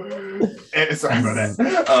 Sorry about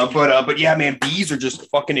that. But yeah, man, bees are just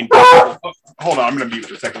fucking incredible. Oh, hold on, I'm gonna mute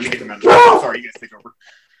for a second. Let me get them out. Sorry, you guys take over.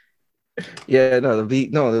 Yeah, no,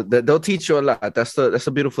 they'll teach you a lot. That's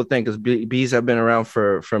a beautiful thing, because bees have been around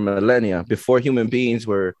for millennia, before human beings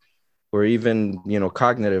were even, you know,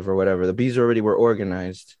 cognitive or whatever. The bees already were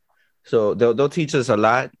organized, so they'll teach us a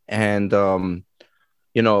lot. And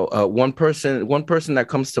you know, one person that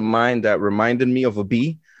comes to mind that reminded me of a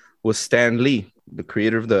bee was Stan Lee, the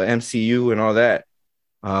creator of the MCU and all that.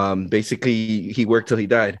 Basically, he worked till he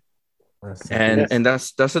died, and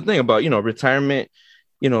that's the thing about, you know, retirement.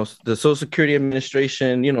 You know, the Social Security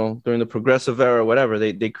Administration, you know, during the progressive era or whatever,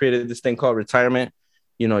 they created this thing called retirement.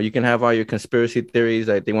 You know, you can have all your conspiracy theories.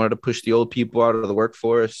 Like, they wanted to push the old people out of the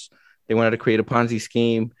workforce. They wanted to create a Ponzi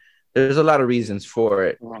scheme. There's a lot of reasons for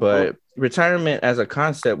it. But retirement as a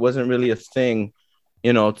concept wasn't really a thing,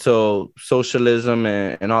 you know, till socialism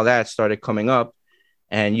and all that started coming up.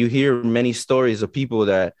 And you hear many stories of people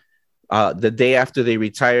that the day after they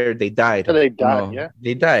retired, they died. They died, you know,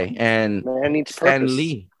 they die. And Stan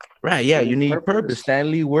Lee, right? Yeah, you need purpose.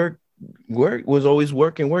 Stan Lee was always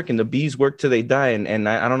working. The bees work till they die, and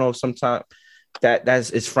I don't know if sometimes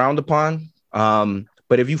it's frowned upon.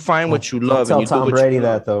 But if you find what you love, tell and you Tom do what Brady you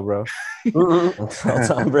that though, bro. Tell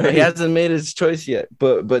Tom Brady. He hasn't made his choice yet.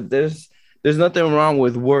 But there's nothing wrong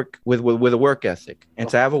with work with a work ethic, and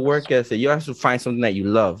to have a work ethic, you have to find something that you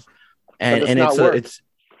love, and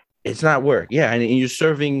it's not work. Yeah, and you're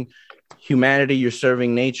serving humanity, you're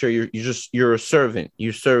serving nature, you're a servant,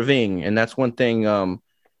 you're serving. And that's one thing.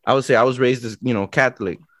 I would say I was raised as, you know,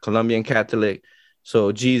 Catholic, Colombian Catholic.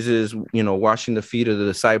 So Jesus, you know, washing the feet of the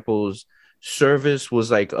disciples, service was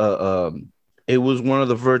like it was one of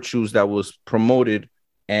the virtues that was promoted.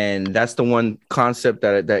 And that's the one concept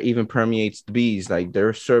that even permeates the bees. Like,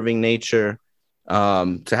 they're serving nature.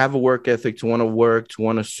 To have a work ethic, to want to work, to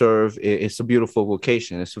want to serve, it's a beautiful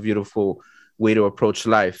vocation. It's a beautiful way to approach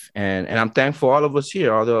life. And I'm thankful all of us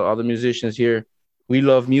here, all the musicians here, we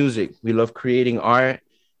love music. We love creating art.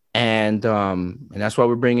 And that's why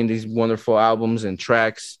we're bringing these wonderful albums and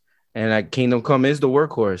tracks. And like Kingdom Come is the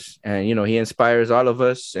workhorse, and you know he inspires all of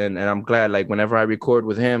us. And I'm glad, like whenever I record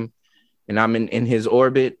with him, and I'm in his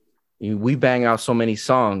orbit, we bang out so many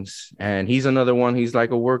songs. And he's another one. He's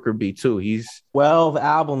like a worker bee too. He's 12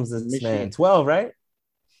 albums, this man. 12, right?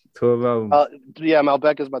 12 albums. Yeah,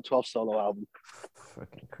 Malbec is my 12th solo album.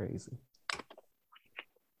 Fucking crazy.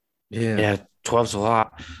 Yeah, 12's a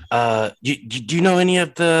lot. Do you know any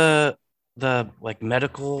of the like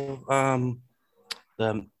medical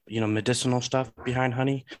the medicinal stuff behind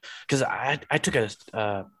honey? Because I took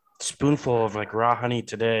a spoonful of like raw honey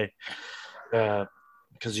today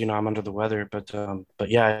because I'm under the weather, but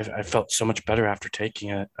yeah, I felt so much better after taking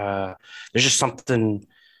it. There's just something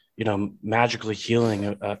magically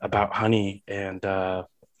healing about honey, and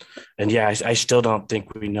yeah, I still don't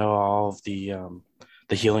think we know all of the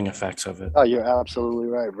healing effects of it. Oh, you're absolutely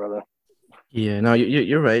right, brother. Yeah, no,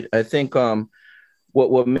 you're right. I think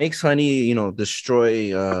what makes honey,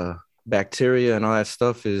 destroy bacteria and all that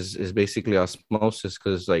stuff is basically osmosis,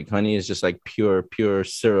 because like honey is just like pure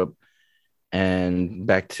syrup, and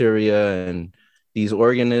bacteria and these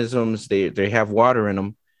organisms, they have water in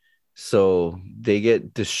them, so they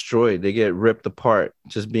get destroyed, they get ripped apart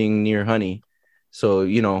just being near honey. So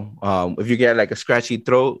if you get like a scratchy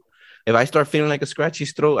throat, if I start feeling like a scratchy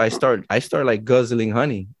throat, I start like guzzling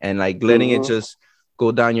honey and like letting it just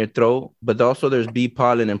go down your throat. But also there's bee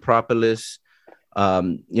pollen and propolis,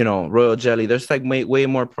 royal jelly. There's like way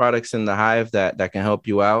more products in the hive that can help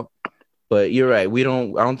you out. But you're right. I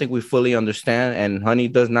don't think we fully understand. And honey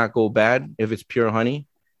does not go bad if it's pure honey.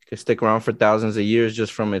 It can stick around for thousands of years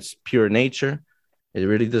just from its pure nature. It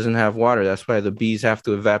really doesn't have water. That's why the bees have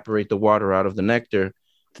to evaporate the water out of the nectar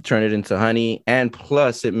to turn it into honey. And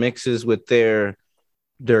plus it mixes with their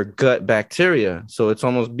gut bacteria. So it's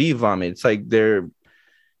almost bee vomit. It's like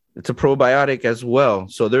it's a probiotic as well.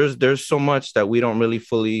 So there's so much that we don't really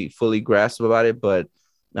fully grasp about it, but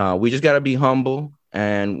we just got to be humble,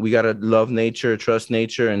 and we got to love nature, trust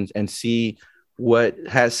nature, and see what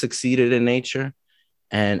has succeeded in nature,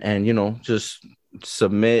 and just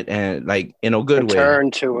submit and like in a good way.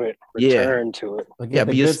 Return to it. Like,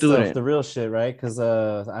 be a student. Stuff, the real shit, right? Because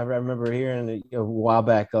I remember hearing a while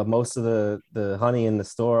back, most of the honey in the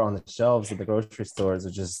store on the shelves at the grocery stores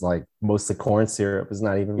are just like mostly corn syrup. It's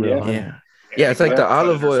not even real honey. Yeah, it's like the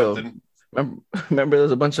olive oil. Remember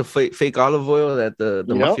there's a bunch of fake olive oil at the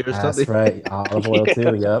mafia or something. That's right, olive oil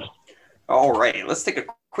too. Yep. All right, let's take a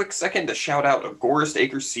quick second to shout out Agorist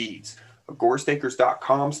Acres Seeds.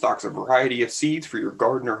 AgoristAcres.com stocks a variety of seeds for your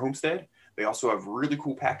garden or homestead. They also have really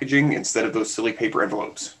cool packaging instead of those silly paper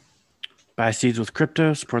envelopes. Buy seeds with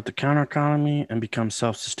crypto, support the counter economy, and become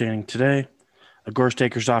self-sustaining today. Agorist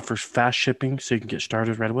Acres offers fast shipping, so you can get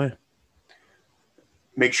started right away.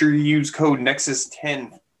 Make sure you use code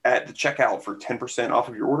Nexus10 at the checkout for 10% off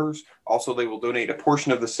of your orders. Also, they will donate a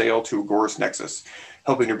portion of the sale to Agorist Nexus,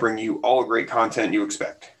 helping to bring you all the great content you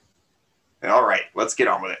expect. And all right, let's get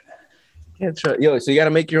on with it. So you got to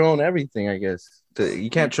make your own everything, I guess. You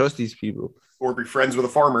can't trust these people. Or be friends with a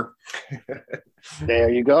farmer. There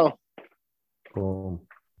you go. Boom.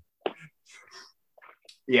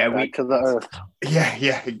 Yeah, Back to the earth.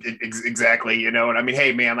 Yeah, exactly. And I mean,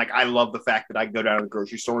 hey, man, like I love the fact that I can go down to the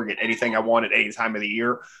grocery store and get anything I want at any time of the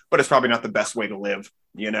year, but it's probably not the best way to live.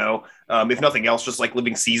 If nothing else, just like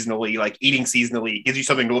living seasonally, like eating seasonally gives you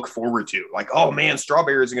something to look forward to. Like, oh man,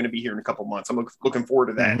 strawberries are going to be here in a couple months. I'm looking forward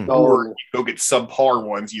to that. Mm-hmm. Or you go get subpar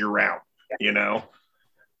ones year round,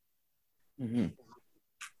 Mm-hmm.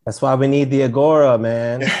 That's why we need the Agora,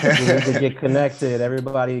 man. We need to get connected.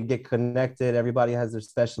 Everybody get connected. Everybody has their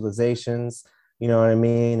specializations. You know what I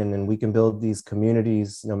mean? And then we can build these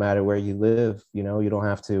communities no matter where you live. You don't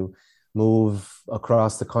have to move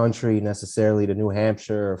across the country necessarily to New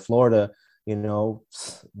Hampshire or Florida.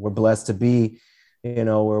 We're blessed to be,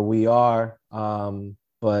 where we are.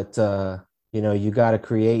 But you got to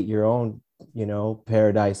create your own,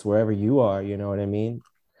 paradise wherever you are. You know what I mean?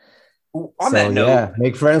 On that note, yeah,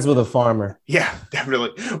 make friends with a farmer. Yeah, definitely.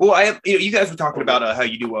 Well, you guys were talking about how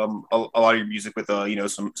you do a lot of your music with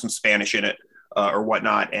some Spanish in it or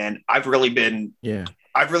whatnot, and I've really been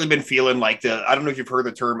feeling like I don't know if you've heard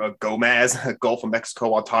the term GOMAZ, Gulf of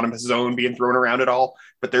Mexico Autonomous Zone, being thrown around at all,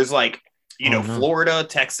 but there's like Florida,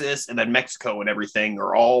 Texas, and then Mexico and everything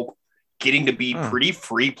are all getting to be pretty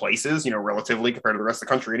free places, relatively compared to the rest of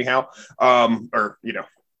the country, anyhow, or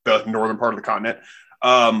the northern part of the continent.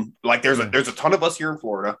 Like there's a ton of us here in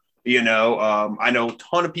Florida, I know a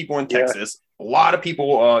ton of people in Texas, a lot of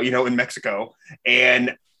people, in Mexico,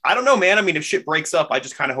 and I don't know, man. I mean, if shit breaks up, I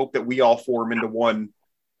just kind of hope that we all form into one,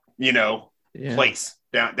 place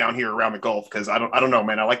down here around the Gulf. Cause I don't know,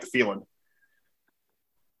 man. I like the feeling.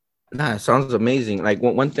 Nah, it sounds amazing. Like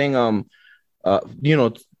one thing, you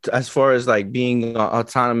know, as far as like being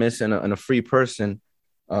autonomous and a free person,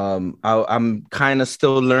 I'm kind of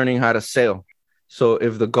still learning how to sail. So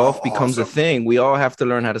if the Gulf becomes a thing, we all have to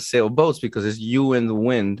learn how to sail boats because it's you and the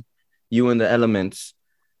wind, you and the elements.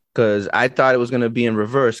 Because I thought it was going to be in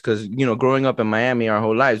reverse. Because, you know, growing up in Miami our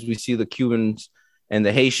whole lives, we see the Cubans and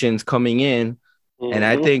the Haitians coming in. And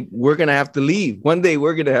I think we're going to have to leave. One day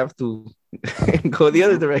we're going to have to go the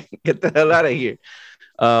other direction, get the hell out of here.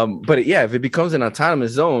 But yeah, if it becomes an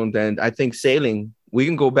autonomous zone, then I think sailing, we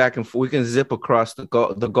can go back and we can zip across the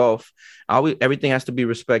Gulf. Everything has to be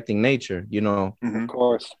respecting nature, you know. Of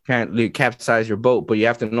course. Can't capsize your boat, but you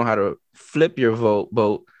have to know how to flip your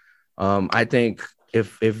boat. I think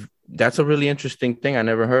if that's a really interesting thing I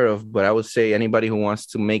never heard of, but I would say anybody who wants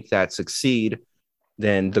to make that succeed,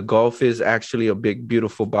 then the Gulf is actually a big,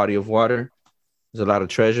 beautiful body of water. There's a lot of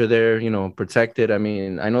treasure there, you know, protected. I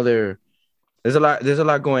mean, I know there's a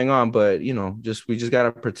lot going on, but you know, we just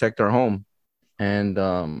gotta protect our home and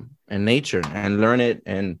nature and learn it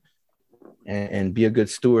and be a good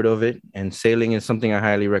steward of it. And sailing is something I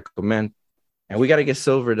highly recommend. And we gotta get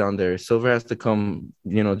Silver down there. Silver has to come,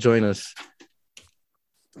 you know, join us.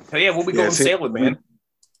 Oh yeah, we'll be going sailing, man.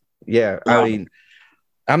 Yeah, I mean,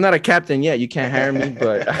 I'm not a captain yet. You can't hire me,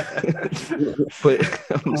 but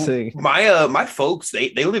I'm saying my folks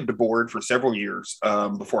they lived aboard for several years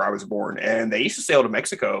before I was born, and they used to sail to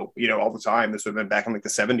Mexico, you know, all the time. This would have been back in like the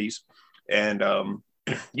 70s, and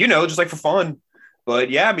you know, just like for fun.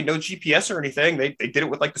 But yeah, I mean, no GPS or anything. They did it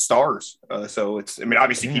with like the stars. So it's, I mean,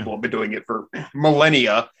 obviously people have been doing it for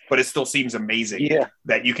millennia, but it still seems amazing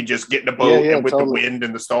that you can just get in a boat and with the wind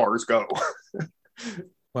and the stars go.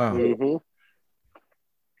 Wow. Mm-hmm.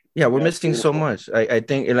 Yeah, we're missing so much. I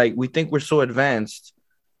think like we think we're so advanced,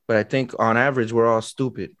 but I think on average we're all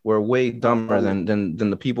stupid. We're way dumber than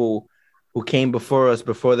the people who came before us,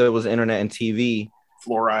 before there was internet and TV.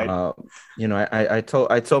 Fluoride. You know, I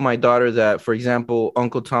told my daughter that, for example,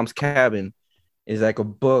 Uncle Tom's Cabin is like a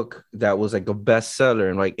book that was like a bestseller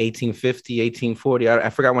in like 1850, 1840. I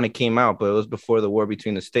forgot when it came out, but it was before the war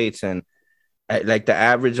between the states. And like the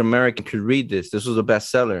average American could read this. This was a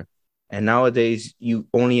bestseller. And nowadays, you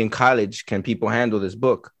only in college can people handle this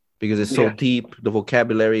book because it's so deep, the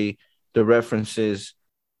vocabulary, the references.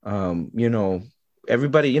 You know,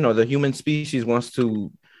 everybody, you know, the human species wants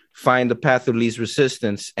to find the path of least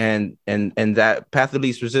resistance, and that path of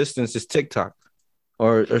least resistance is TikTok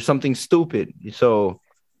or something stupid. So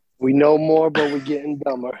we know more, but we're getting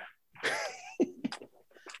dumber.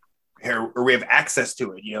 Or we have access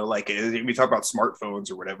to it, you know, like we talk about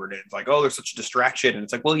smartphones or whatever, and it's like, oh, there's such a distraction, and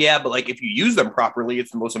it's like, well, yeah, but like if you use them properly,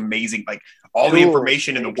 it's the most amazing, like all the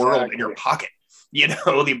information in the world in your pocket, you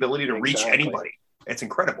know, the ability to reach anybody. It's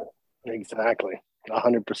incredible. Exactly.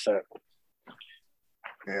 100%.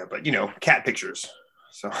 Yeah, but you know, cat pictures.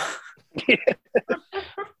 So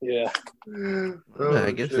yeah.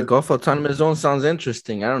 I guess the Gulf Autonomous Zone sounds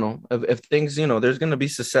interesting. I don't know if things, you know, there's going to be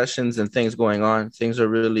secessions and things going on. This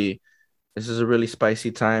is a really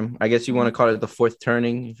spicy time. I guess you want to call it the fourth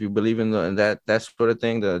turning, if you believe in that sort of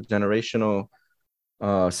thing, the generational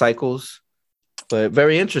cycles. But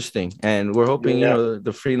very interesting, and we're hoping you know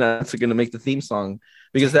the Free Nuts are going to make the theme song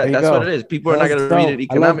because that's what it is. People are not going to read an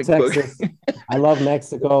economic book. I love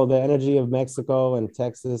Mexico, the energy of Mexico and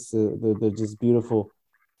Texas. They're just beautiful.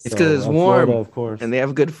 It's because it's warm, Florida, of course, and they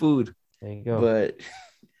have good food. There you go. But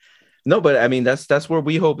no, I mean that's where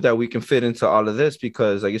we hope that we can fit into all of this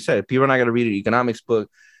because, like you said, people are not going to read an economics book.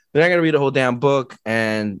 They're not going to read a whole damn book,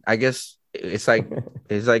 and I guess it's like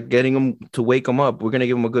getting them to wake them up. We're going to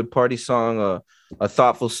give them a good party song, a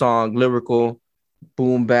thoughtful song, lyrical,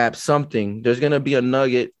 boom bap, something. There's going to be a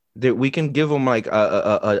nugget that we can give them, like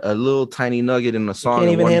a little tiny nugget in a song. We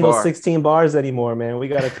can't even handle 16 bars anymore, man. We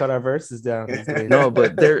got to cut our verses down. No,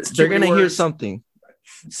 but they're going to hear something.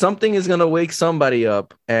 Something is going to wake somebody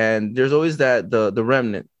up, and there's always the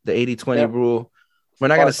remnant, the 80-20 rule. We're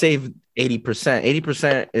not going to save 80%.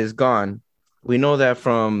 80% is gone. We know that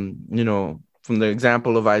from the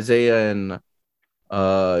example of Isaiah, and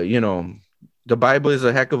you know, the Bible is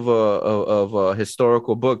a heck of a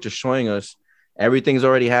historical book, just showing us everything's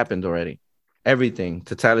already happened already. Everything,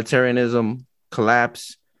 totalitarianism,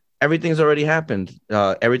 collapse, everything's already happened.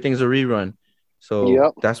 Everything's a rerun.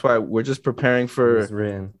 So that's why we're just preparing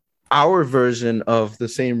for our version of the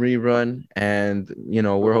same rerun. And, you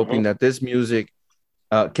know, we're hoping that this music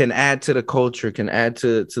can add to the culture, can add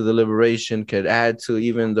to the liberation, can add to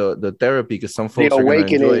even the therapy, because some folks are going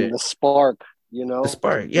to enjoy it. The spark, you know? The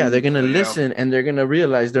spark, yeah. They're going to listen and they're going to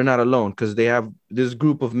realize they're not alone because they have this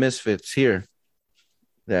group of misfits here.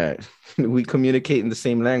 that we communicate in the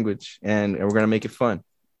same language, and we're gonna make it fun.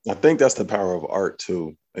 I think that's the power of art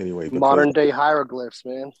too. Anyway, modern day hieroglyphs,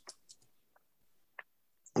 man.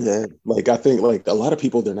 Yeah, like I think like a lot of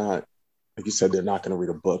people, they're not, like you said, they're not going to read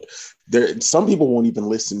a book. Some people won't even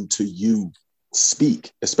listen to you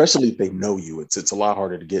speak, especially if they know you. It's a lot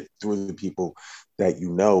harder to get through the people that you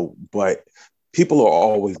know, but people are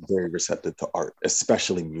always very receptive to art,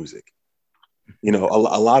 especially music. You know,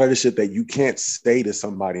 a lot of the shit that you can't say to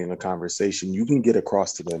somebody in a conversation, you can get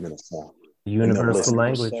across to them in a song. Universal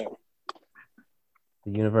language.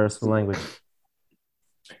 The universal language.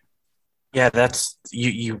 Yeah, that's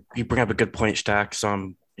you bring up a good point, Stacks.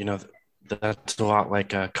 You know, that's a lot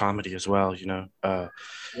like comedy as well. You know,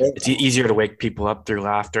 it's easier to wake people up through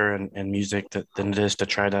laughter and music than it is to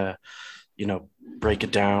try to, you know, break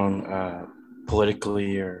it down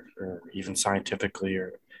politically or even scientifically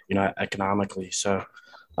or, you know, economically. So,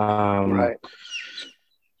 Right.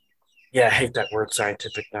 yeah, I hate that word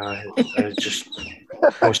scientific now.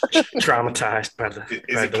 I was traumatized by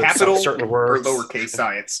the capital certain words or lowercase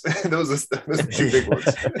science. those are the two big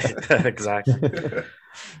ones. Exactly.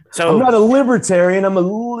 So I'm not a libertarian. I'm a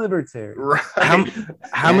libertarian. Right.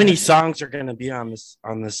 How many songs are going to be on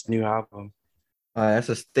this new album? That's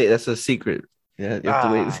a secret. Yeah, you have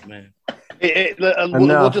to wait. Man.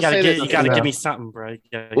 We'll just say You gotta give me something, bro.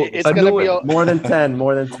 It's gonna be more than 10,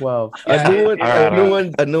 more than 12.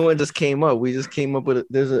 A new one just came up. We just came up with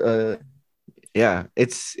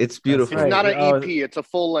it's beautiful. It's not an EP. It's a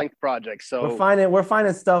full length project. So we're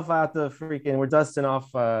finding stuff out the freaking. We're dusting off.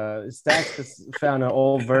 Stacks just found an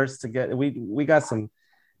old verse to get. We got some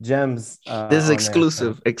gems. This is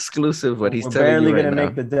exclusive. Exclusive. What he's we're telling you barely right gonna now.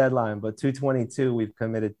 make the deadline, but 222 we've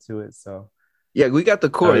committed to it. So. Yeah, we got the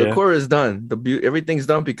core. Yeah. The core is done. Everything's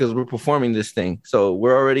done because we're performing this thing. So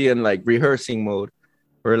we're already in like rehearsing mode.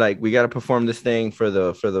 We're like, we got to perform this thing for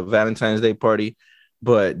the Valentine's Day party.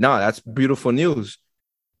 But no, that's beautiful news.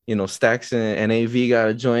 You know, Stacks and AV got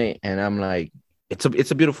a joint, and I'm like, it's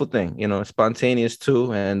a beautiful thing. You know, spontaneous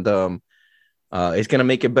too, and it's gonna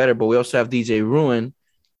make it better. But we also have DJ Ruin.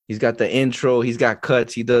 He's got the intro. He's got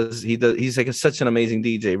cuts. He's like such an amazing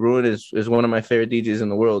DJ. Ruin is one of my favorite DJs in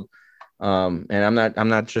the world. And I'm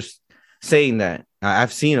not just saying that.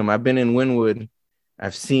 I've seen him. I've been in Wynwood.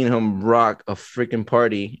 I've seen him rock a freaking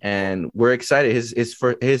party, and we're excited.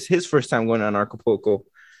 His first time going on Acapulco.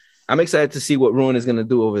 I'm excited to see what Ruin is gonna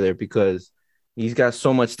do over there because he's got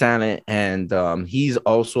so much talent, and he's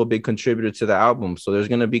also a big contributor to the album. So there's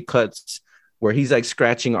gonna be cuts where he's like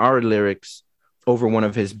scratching our lyrics over one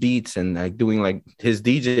of his beats and like doing like his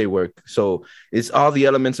DJ work. So it's all the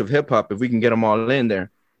elements of hip hop if we can get them all in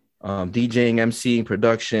there. DJing, MCing,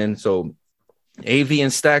 production. So AV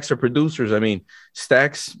and Stacks are producers. I mean,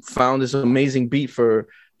 Stacks found this amazing beat for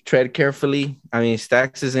Tread Carefully. I mean,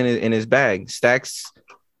 Stacks is in his bag. Stacks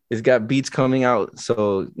has got beats coming out.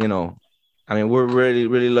 So, you know, I mean, we're really,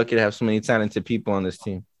 really lucky to have so many talented people on this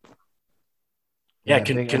team. Yeah,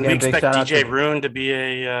 can we expect DJ Ruin to be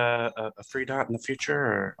a free dot in the future?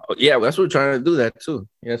 Or? Oh, yeah, that's what we're trying to do that too.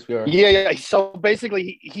 Yes, we are. Yeah. So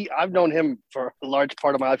basically, I've known him for a large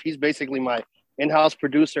part of my life. He's basically my in-house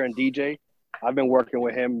producer and DJ. I've been working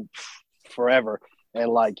with him forever,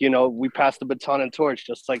 and like, you know, we passed the baton and torch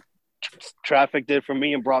just like Traffic did for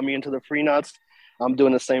me and brought me into the Free Knots. I'm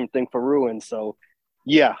doing the same thing for Ruin. So,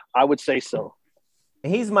 yeah, I would say so.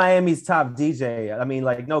 He's Miami's top DJ. I mean,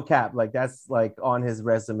 like, no cap. Like, that's like on his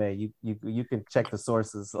resume. You can check the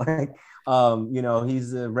sources. Like, you know,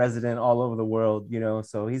 he's a resident all over the world. You know,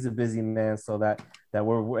 so he's a busy man. So that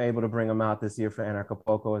we're able to bring him out this year for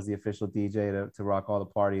Acapulco as the official DJ to rock all the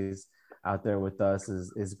parties out there with us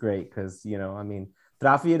is great. Because, you know, I mean,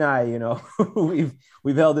 Trafi and I, you know,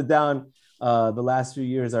 we've held it down the last few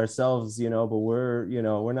years ourselves. You know, but we're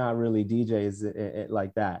not really DJs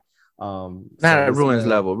like that. Not at Ruin's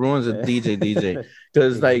level. Ruin's a DJ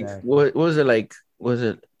because Exactly. like what was it like? Was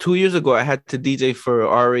it 2 years ago? I had to DJ for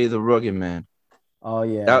Ari the Rugged Man. Oh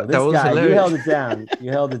yeah, that was guy, hilarious.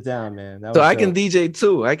 You held it down, man. So I can DJ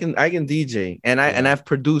too. I can DJ, and I've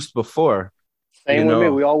produced before. Same with me.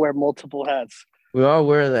 We all wear multiple hats. We all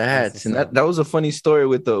wear the hats, and that was a funny story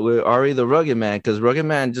with Ari the Rugged Man, because Rugged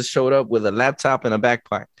Man just showed up with a laptop and a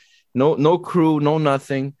backpack, no crew, no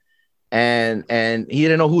nothing. And he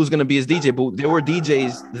didn't know who was going to be his DJ, but there were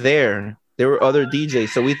DJs there. There were other DJs.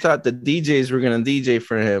 So we thought the DJs were going to DJ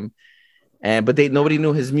for him. But nobody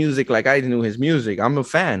knew his music like I knew his music. I'm a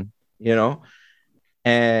fan, you know?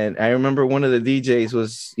 And I remember one of the DJs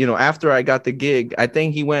was, you know, after I got the gig, I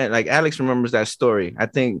think he went, like Alex remembers that story. I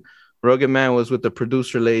think Rugged Man was with the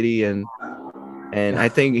producer lady, and And I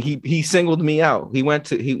think he singled me out. He went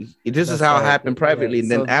to this is how it happened privately.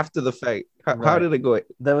 And then after the fact, how did it go?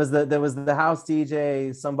 There was the house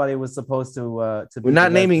DJ. Somebody was supposed to we're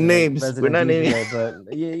not naming names. We're not naming,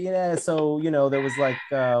 but yeah. So there was like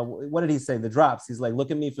what did he say? The drops. He's like,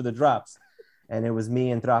 look at me for the drops, and it was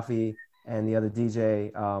me and Trafi and the other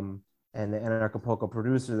DJ and the Anarchapulco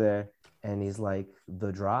producer there, and he's like,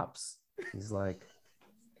 the drops. He's like.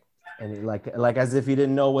 And he like as if he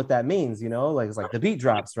didn't know what that means, like it's like the beat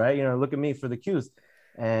drops, right? Look at me for the cues.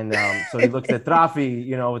 And so he looks at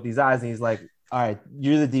Trafi, with these eyes, and he's like, "All right,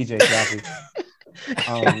 you're the DJ, Trafi."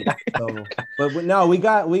 But no,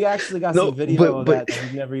 we actually got some video that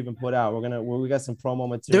we've never even put out. We got some promo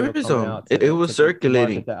material. It was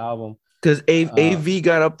circulating the album because AV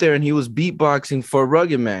got up there and he was beatboxing for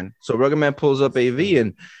Rugged Man. So Rugged Man pulls up AV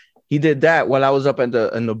and he did that while I was up in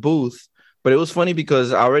the booth. But it was funny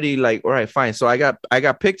because I already like, all right, fine. So I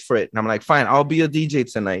got picked for it. And I'm like, fine, I'll be a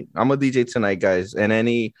DJ tonight. I'm a DJ tonight, guys. And then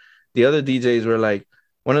the other DJs were like,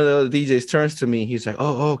 one of the other DJs turns to me. He's like,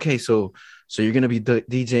 oh, okay. So you're going to be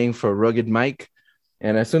DJing for Rugged Mike.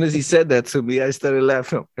 And as soon as he said that to me, I started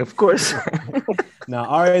laughing. Of course. Now,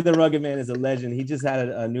 Ari the Rugged Man is a legend. He just had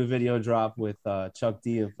a new video drop with Chuck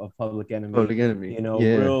D of Public Enemy. Public Enemy.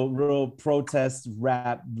 Real protest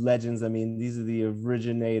rap legends. I mean, these are the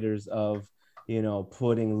originators of,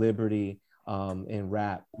 putting liberty in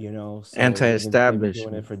rap, so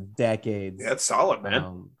anti-establishment. Doing it for decades. That's solid,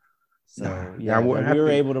 man. We were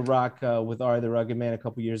able to rock with Ari the Rugged Man a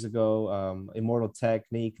couple years ago. Immortal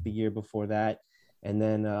Technique the year before that. And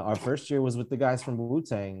then our first year was with the guys from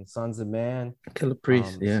Wu-Tang, Sons of Man, Killer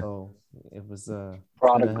Priest. So it was a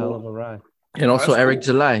hell of a ride. And also Eric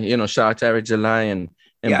July, shout out to Eric July and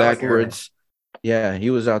Backwards. Yeah, he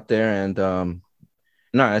was out there, and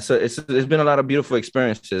it's been a lot of beautiful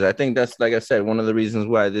experiences. I think that's, like I said, one of the reasons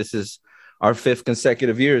why this is our 5th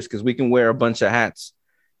consecutive years, because we can wear a bunch of hats,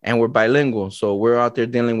 and we're bilingual. So we're out there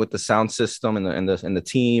dealing with the sound system and the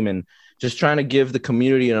team, and just trying to give the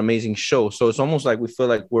community an amazing show. So it's almost like we feel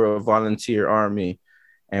like we're a volunteer army,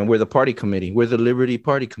 and we're the party committee. We're the Liberty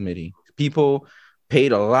Party Committee. People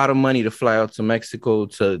paid a lot of money to fly out to Mexico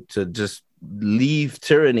to just leave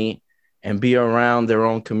tyranny and be around their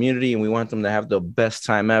own community. And we want them to have the best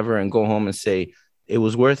time ever and go home and say, it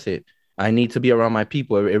was worth it. I need to be around my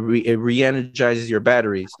people. It re-energizes your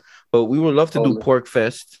batteries. But we would love to do Pork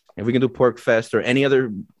Fest. If we can do Pork Fest or any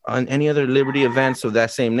other Liberty events of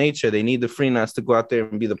that same nature, they need the Free Nuts to go out there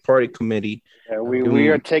and be the party committee. Yeah, we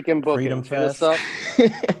are taking bookings. Freedom Fest. Up.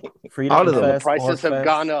 Freedom All of them. The prices have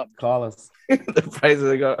gone up. Call us. The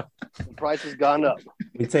prices have gone up. The price has gone up.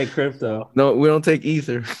 We take crypto. No, we don't take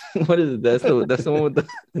Ether. What is it? That's the one with the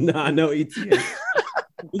no ETF.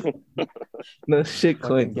 No shit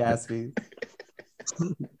coin. Gas fees.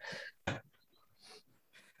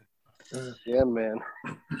 Yeah, man.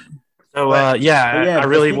 So I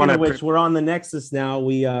really want to. Which we're on the Nexus now.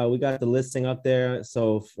 We got the listing up there,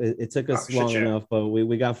 so it took us long enough, but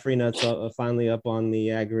we got Free Nuts finally up on the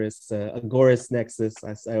Agorist Nexus.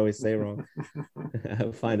 I always say wrong.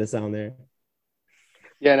 Find us on there.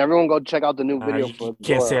 Yeah, and everyone go check out the new video. You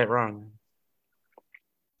can't say it wrong.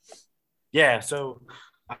 Yeah, so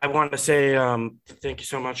I wanted to say thank you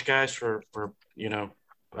so much, guys, for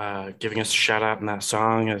giving us a shout out in that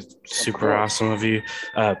song. It's super awesome of you.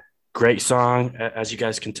 Great song, as you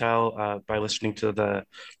guys can tell by listening to the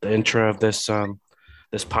intro of this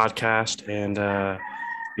podcast. And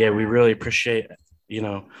we really appreciate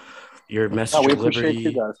your message of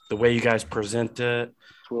liberty, the way you guys present it.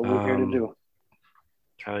 That's what we're here to do.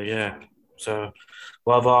 Hell yeah! So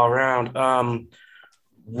love all around.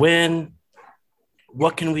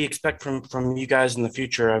 What can we expect from you guys in the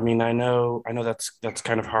future? I mean, I know that's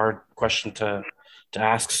kind of hard question to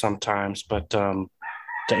ask sometimes, but to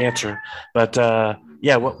answer. But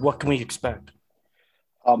what can we expect?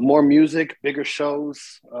 More music, bigger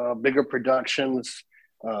shows, bigger productions,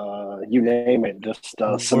 you name it. Just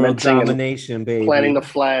cementing domination, baby. Planting the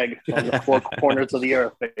flag on the 4 corners of the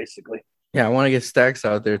earth, basically. Yeah, I want to get Stacks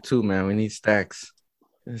out there too, man. We need Stacks.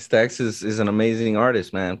 Stacks is an amazing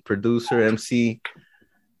artist, man. Producer, MC.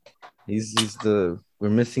 We're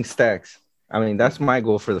missing Stacks. I mean, that's my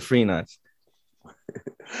goal for the Free Nuts.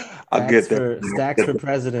 I'll get there. Stacks for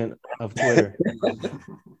president of Twitter.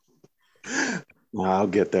 I'll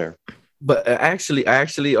get there. But actually, so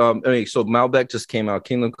Malbec just came out.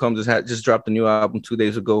 Kingdom Come just dropped a new album 2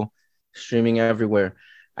 days ago, streaming everywhere.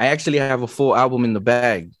 I actually have a full album in the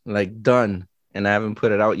bag, like done, and I haven't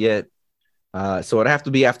put it out yet. So it'd have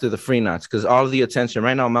to be after the Free Nuts, because all of the attention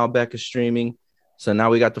right now, Malbec is streaming. So now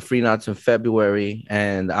we got the Free Nuts in February,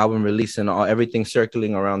 and the album release and everything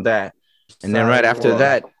circling around that. And then right after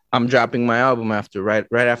that, I'm dropping my album right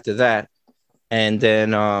after that. And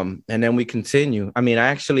then we continue. I mean, I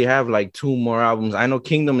actually have like 2 more albums. I know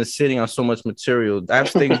Kingdom is sitting on so much material. I have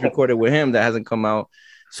things recorded with him that hasn't come out.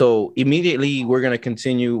 So immediately we're going to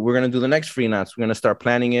continue. We're going to do the next Free Knots. We're going to start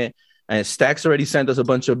planning it. And Stax already sent us a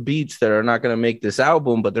bunch of beats that are not going to make this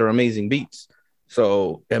album, but they're amazing beats.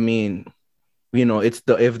 So, I mean, you know, if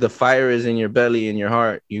the fire is in your belly, in your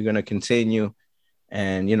heart, you're going to continue.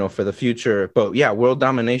 And, you know, for the future. But yeah, world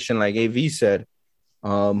domination, like AV said.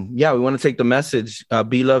 Yeah, we want to take the message.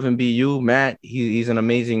 Be Love and Be You. Matt, he's an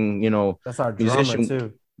amazing, you know, that's our musician drummer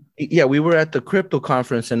too. Yeah, we were at the crypto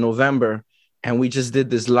conference in November, and we just did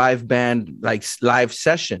this live band, like live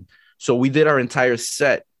session. So we did our entire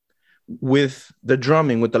set with the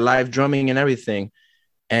drumming, with the live drumming and everything.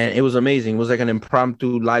 And it was amazing. It was like an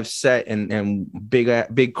impromptu live set, and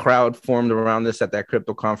big crowd formed around us at that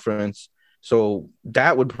crypto conference. So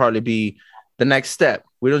that would probably be the next step.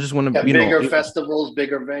 We don't just want to, bigger festivals,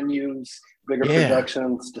 bigger venues, bigger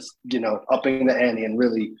productions, just, you know, upping the ante and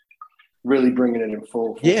really bringing it in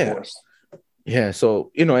full force. Yeah.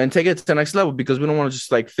 So, you know, and take it to the next level, because we don't want to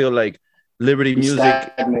just like feel like Liberty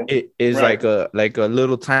music is right. like a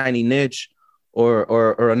little tiny niche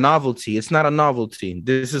or a novelty. It's not a novelty.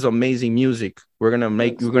 This is amazing music. We're going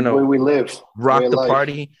to we live, rock the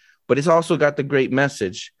party, but it's also got the great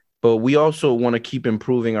message. But we also want to keep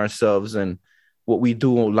improving ourselves and what we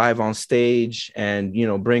do live on stage, and, you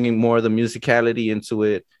know, bringing more of the musicality into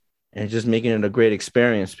it and just making it a great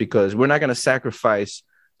experience, because we're not going to sacrifice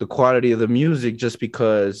the quality of the music just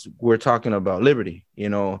because we're talking about Liberty, you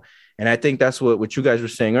know. And I think that's what you guys were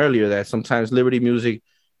saying earlier, that sometimes Liberty music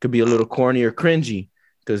could be a little corny or cringy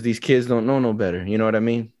because these kids don't know no better. You know what I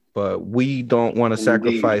mean? But we don't want to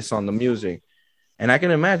sacrifice on the music. And I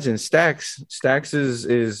can imagine Stax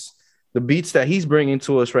is the beats that he's bringing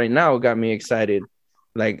to us right now got me excited.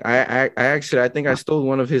 Like I actually think I stole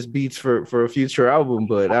one of his beats for a future album,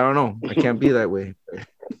 but I don't know. I can't be that way.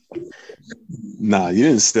 Nah, you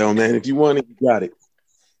didn't steal, man. If you want it, you got it.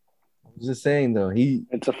 I was just saying though,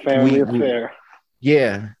 it's a family affair.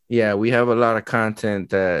 Yeah, we have a lot of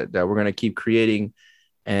content that we're gonna keep creating,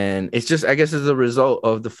 and it's just, I guess, as a result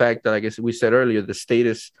of the fact that, I guess we said earlier, the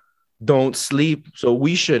status don't sleep, so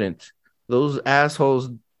we shouldn't. Those assholes,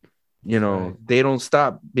 you know, they don't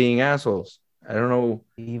stop being assholes. I don't know.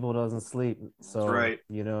 Evil doesn't sleep, so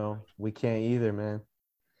you know, we can't either, man.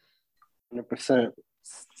 100%.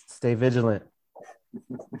 Stay vigilant.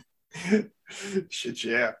 Shit,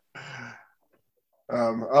 yeah.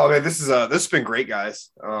 Oh man, this has been great, guys.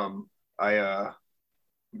 I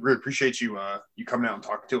really appreciate you coming out and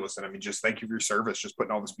talking to us, and I mean, just thank you for your service, just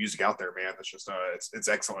putting all this music out there, man. It's just it's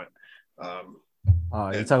excellent.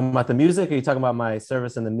 You're talking about the music, or are you talking about my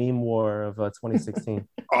service in the meme war of 2016?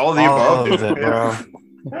 All of the above, of it, bro.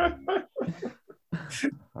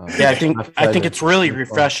 Yeah, I think it's really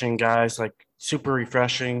refreshing, guys. Like super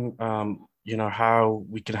refreshing. You know, how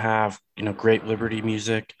we can have, you know, great Liberty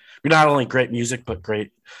music. Not only great music, but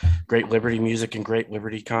great Liberty music and great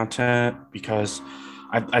Liberty content, because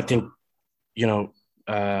I think, you know,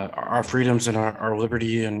 our freedoms and our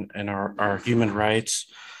liberty and our human rights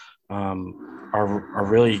are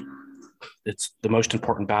really, it's the most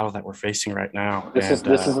important battle that we're facing right now. This is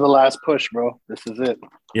the last push, bro. This is it.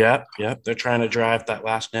 Yeah. They're trying to drive that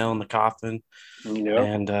last nail in the coffin,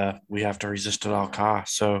 and we have to resist at all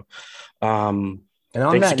costs. So, and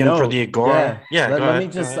on thanks that again note, for the Agora. Let me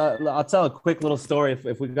just I'll tell a quick little story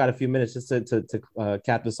if we've got a few minutes, just to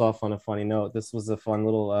cap this off on a funny note. This was a fun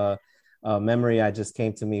little memory I just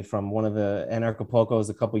came to me from one of the Anarchapulcos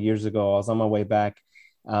a couple years ago. I was on my way back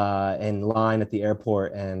in line at the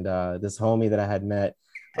airport, and this homie that I had met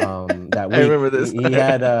that week, I remember this. he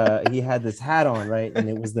had this hat on, right, and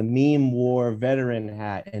it was the meme war veteran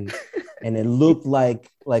hat, and it looked like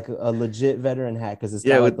a legit veteran hat because it's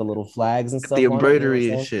got like the little flags and stuff, the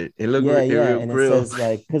embroidery and shit. It looked real. And it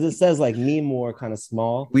says because it says like meme war kind of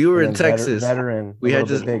small. We were in Texas. Veteran. We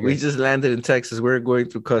just landed in Texas. We're going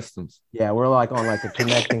through customs. Yeah, we're like on like a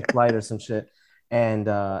connecting flight or some shit. And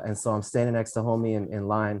so I'm standing next to homie in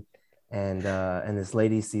line, and this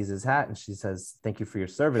lady sees his hat and she says, "Thank you for your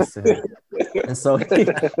service to him." And so he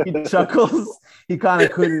chuckles. He kind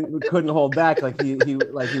of couldn't hold back. Like he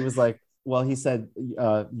was like, well, he said,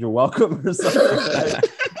 "You're welcome" or something. Right?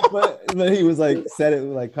 but he was like, said it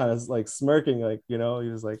like kind of like smirking, like, you know, he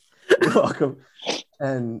was like, "You're welcome."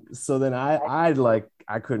 And so then I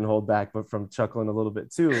couldn't hold back, but from chuckling a little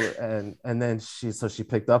bit too. And then she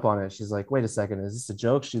picked up on it. She's like, "Wait a second, is this a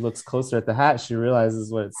joke?" She looks closer at the hat. She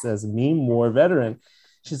realizes what it says, "Meme war veteran."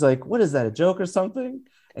 She's like, "What is that, a joke or something?"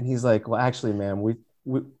 And he's like, "Well, actually, ma'am,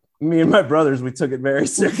 Me and my brothers, we took it very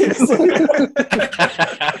seriously.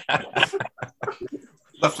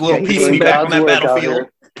 Left a little piece of me back on that battlefield.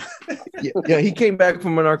 Yeah, he came back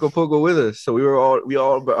from Acapulco with us, so we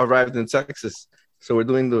all arrived in Texas. So we're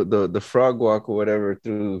doing the frog walk or whatever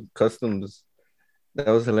through customs. That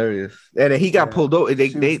was hilarious. And then he got pulled over. They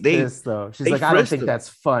pissed, though. She's like, I don't think that's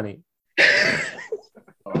funny.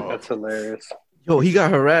 That's hilarious. Yo, he got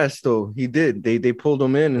harassed though. He did. They pulled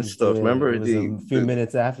him in and stuff. Remember? It was a few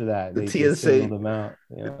minutes after that. The they TSA singled him out.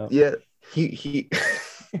 You know? Yeah, he.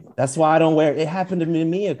 That's why I don't wear. It happened to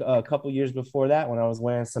me a couple years before that when I was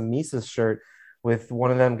wearing some Mises shirt with one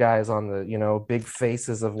of them guys on the big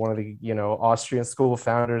faces of one of the Austrian school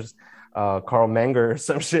founders, Karl Menger or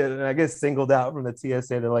some shit, and I get singled out from the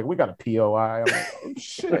TSA. They're like, "We got a POI." I'm like, "Oh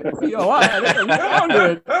shit,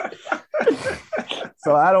 POI."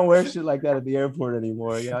 So I don't wear shit like that at the airport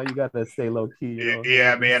anymore. You got to stay low key.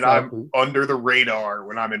 Yeah, man, I'm under the radar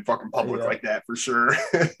when I'm in fucking public like that for sure.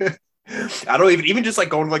 I don't even just like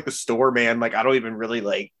going to like the store, man. Like I don't even really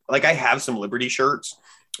like I have some Liberty shirts,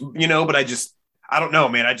 but I don't know,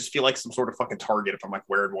 man. I just feel like some sort of fucking target if I'm like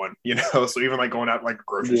wearing one, So even like going out like a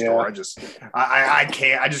grocery store, I just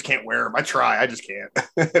can't wear them. I try, I just can't.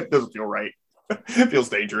 It doesn't feel right. It feels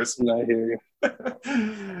dangerous. I hear you.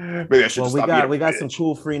 Maybe I should. Well, we got some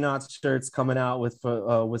cool Free Knots shirts coming out with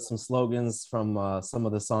some slogans from some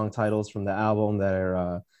of the song titles from the album that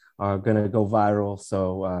are gonna go viral.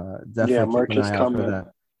 So definitely keep an eye out for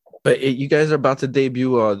that. But you guys are about to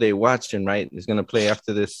debut They Watching, right? It's gonna play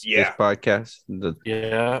after this podcast. This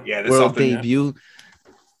world debut.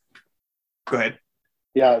 Go ahead.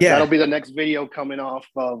 Yeah, that'll be the next video coming off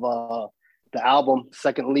of the album,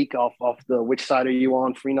 second leak off the Which Side Are You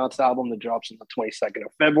On Free Knots album that drops on the 22nd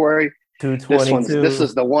of February. 222. This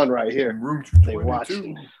is the one right here. They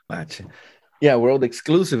Watching. Yeah, world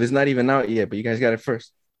exclusive. It's not even out yet, but you guys got it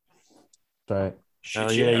first. Right.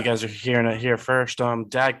 Oh yeah, you guys are hearing it here first.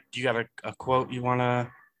 Dad, you got a quote you want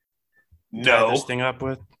to tie this thing up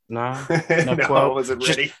with? No, no quote. Was it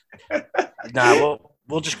ready?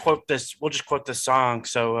 We'll just quote this. We'll just quote this song.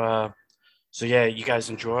 So yeah, you guys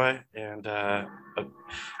enjoy. And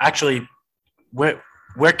actually, where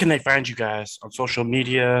can they find you guys on social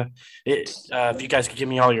media? If you guys could give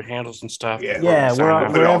me all your handles and stuff. Yeah,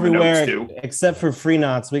 we're everywhere except for Free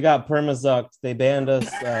Knots. We got Permazucked. They banned us.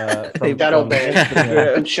 They shadow banned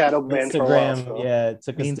Instagram. Yeah, it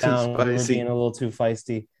took us down. We were being a little too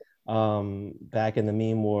feisty. Back in the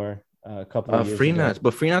meme war a couple of years Free ago. Knots,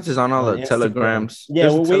 but Free Knots is on all the telegrams.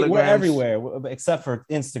 Yeah, we're everywhere except for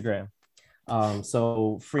Instagram.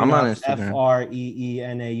 So Free Knots,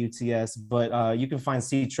 FREENAUTS, but you can find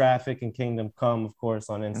Sea Traffic and Kingdom Come, of course,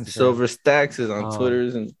 on Instagram. And Silver Stacks is on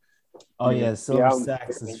Twitters and Silver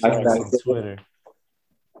Stacks is on Twitter.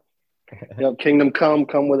 Yep, Kingdom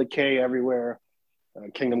Come with a K everywhere.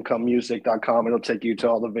 KingdomComeMusic.com. It'll take you to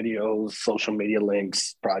all the videos, social media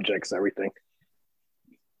links, projects, everything.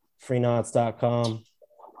 Freeknots.com.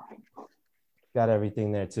 Got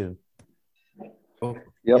everything there too. Cool.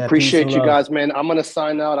 Yeah, appreciate you guys, man. I'm gonna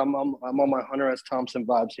sign out. I'm on my Hunter S. Thompson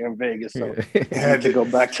vibes here in Vegas, so I had to go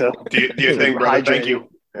back to do your thing, brother. Thank you.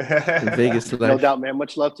 Vegas, no doubt, man.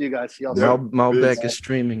 Much love to you guys. See y'all. Malbec is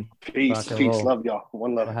streaming. Peace. Love y'all.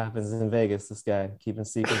 One love. What happens in Vegas? This guy keeping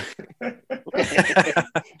secret.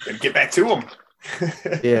 Get back to him.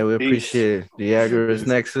 Yeah, we appreciate the Agorist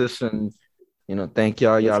Nexus, and thank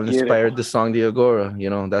y'all. Y'all inspired the song The Agora.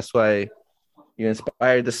 That's why. You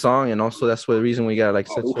inspired the song, and also that's the reason we got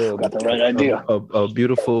such a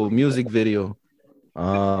beautiful music video.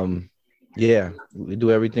 Yeah, we do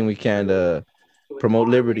everything we can to promote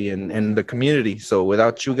liberty and the community. So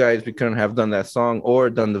without you guys, we couldn't have done that song or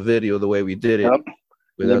done the video the way we did it.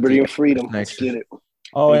 Liberty and freedom. Let's get it.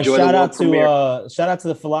 Oh, and shout out to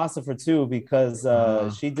the Philosopher too, because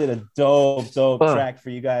she did a dope track for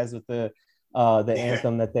you guys with the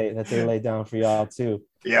anthem that they laid down for y'all too.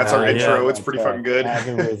 Yeah, it's our intro. It's pretty fucking good.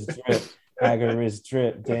 Agorist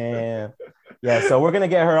drip. Damn. Yeah, so we're gonna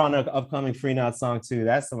get her on an upcoming Free Knot song too.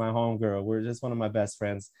 That's my homegirl. We're just one of my best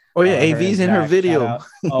friends. Oh yeah, AV's in her video.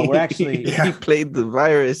 We're actually he played the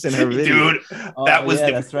virus in her video. Dude, that was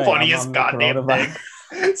the funniest goddamn thing.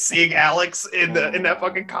 Seeing Alex in that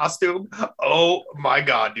fucking costume. Oh my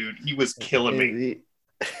god, dude, he was killing me.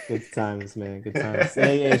 Good times, man. Good times.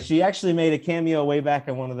 Hey, she actually made a cameo way back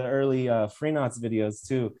in one of the early Free Knots videos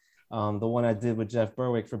too. The one I did with Jeff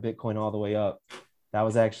Berwick for Bitcoin All the Way Up. That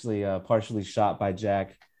was actually partially shot by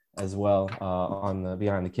Jack as well on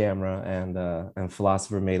behind the camera, and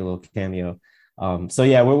Philosopher made a little cameo. So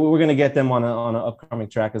yeah, we're gonna get them on an upcoming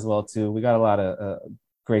track as well too. We got a lot of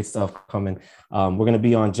great stuff coming. We're gonna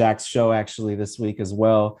be on Jack's show actually this week as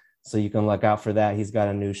well. So you can look out for that. He's got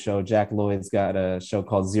a new show. Jack Lloyd's got a show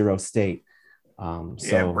called Zero State.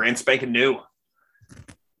 Brand spanking new.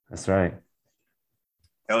 That's right.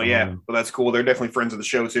 Hell yeah. Well, that's cool. They're definitely friends of the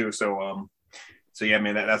show too. So yeah,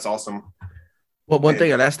 man, that's awesome. Well,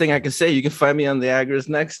 last thing I can say, you can find me on the Agris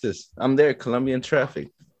Nexus. I'm there, Colombian Traffic,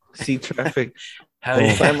 C Traffic. Hell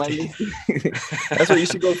yeah. Find my That's where you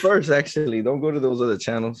should go first, actually. Don't go to those other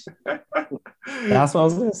channels. That's what I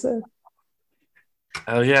was gonna say.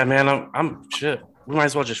 Oh yeah, man. I'm shit. We might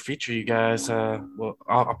as well just feature you guys. Well,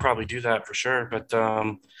 I'll probably do that for sure. But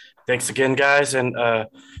thanks again, guys. And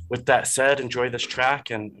with that said, enjoy this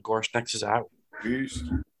track. And Agorist Next is out.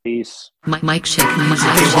 Peace. Mic check.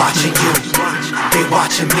 They watching you. They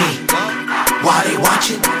watching me. Why they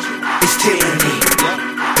watching? It's tyranny.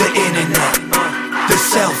 The internet. The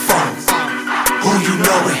cell phones. Who you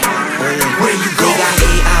know it? Where you go? They got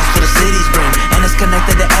AIs for the city's brain, and it's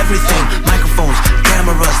connected to everything. Microphones,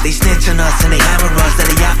 cameras, they snitching us and they hammer us. That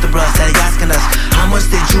they after us, that they asking us, how much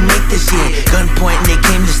did you make this year? Gunpoint and they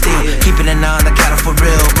came to steal. Keeping an eye on the cattle for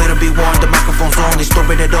real. Better be warned, the microphone's on. They store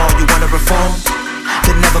it all. You wanna reform?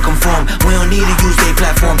 They never conform. We don't need to use their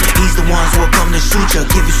platform. He's the ones who will come to shoot you,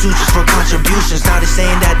 give you sutures for contributions. Now they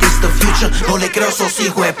saying that this the future. No le creo esos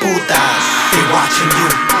hijos de putas. They watching you.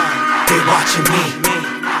 They watching me.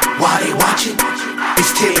 Why they watching?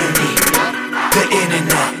 It's tyranny. The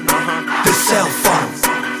internet. The cell phones.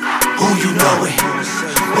 Who you know it?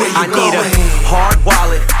 Where you I need going? a hard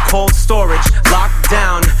wallet, cold storage, locked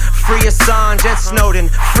down. Free Assange and Snowden,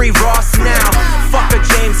 free Ross now. Fuck a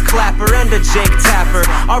James Clapper and a Jake Tapper.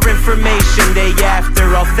 Our information they after,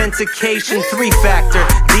 authentication 3-factor.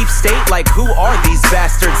 Deep state, like who are these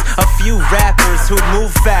bastards? A few rappers who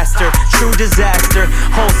move faster, true disaster.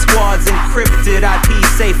 Whole squads encrypted, IP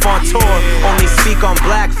safe on tour. Only speak on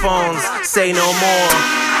black phones, say no more.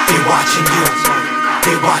 They watching you.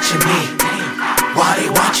 They watching me. Why they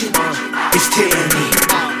watching? It's tyranny.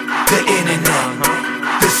 The internet.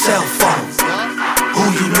 The cell phones. Who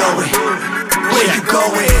you know it? Where you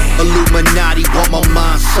going? Illuminati want my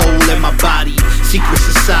mind, soul, and my body. Secret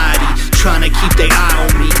society trying to keep their eye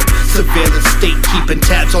on me. Surveillance state keeping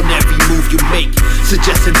tabs on every move you make.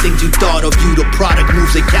 Suggesting things you thought of you, the product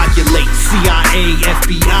moves they calculate. CIA,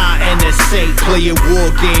 FBI, NSA playing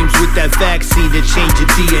war games with that vaccine to change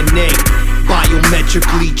your DNA.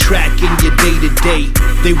 Biometrically tracking your day-to-day.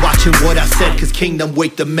 They watching what I said, cause Kingdom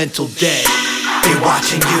wake the mental dead. They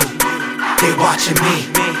watching you. They watching me.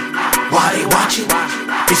 Why they watching?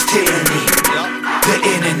 It's tyranny. The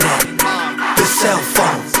internet. The cell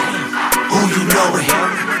phones. Who you know it?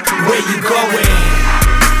 Where you going?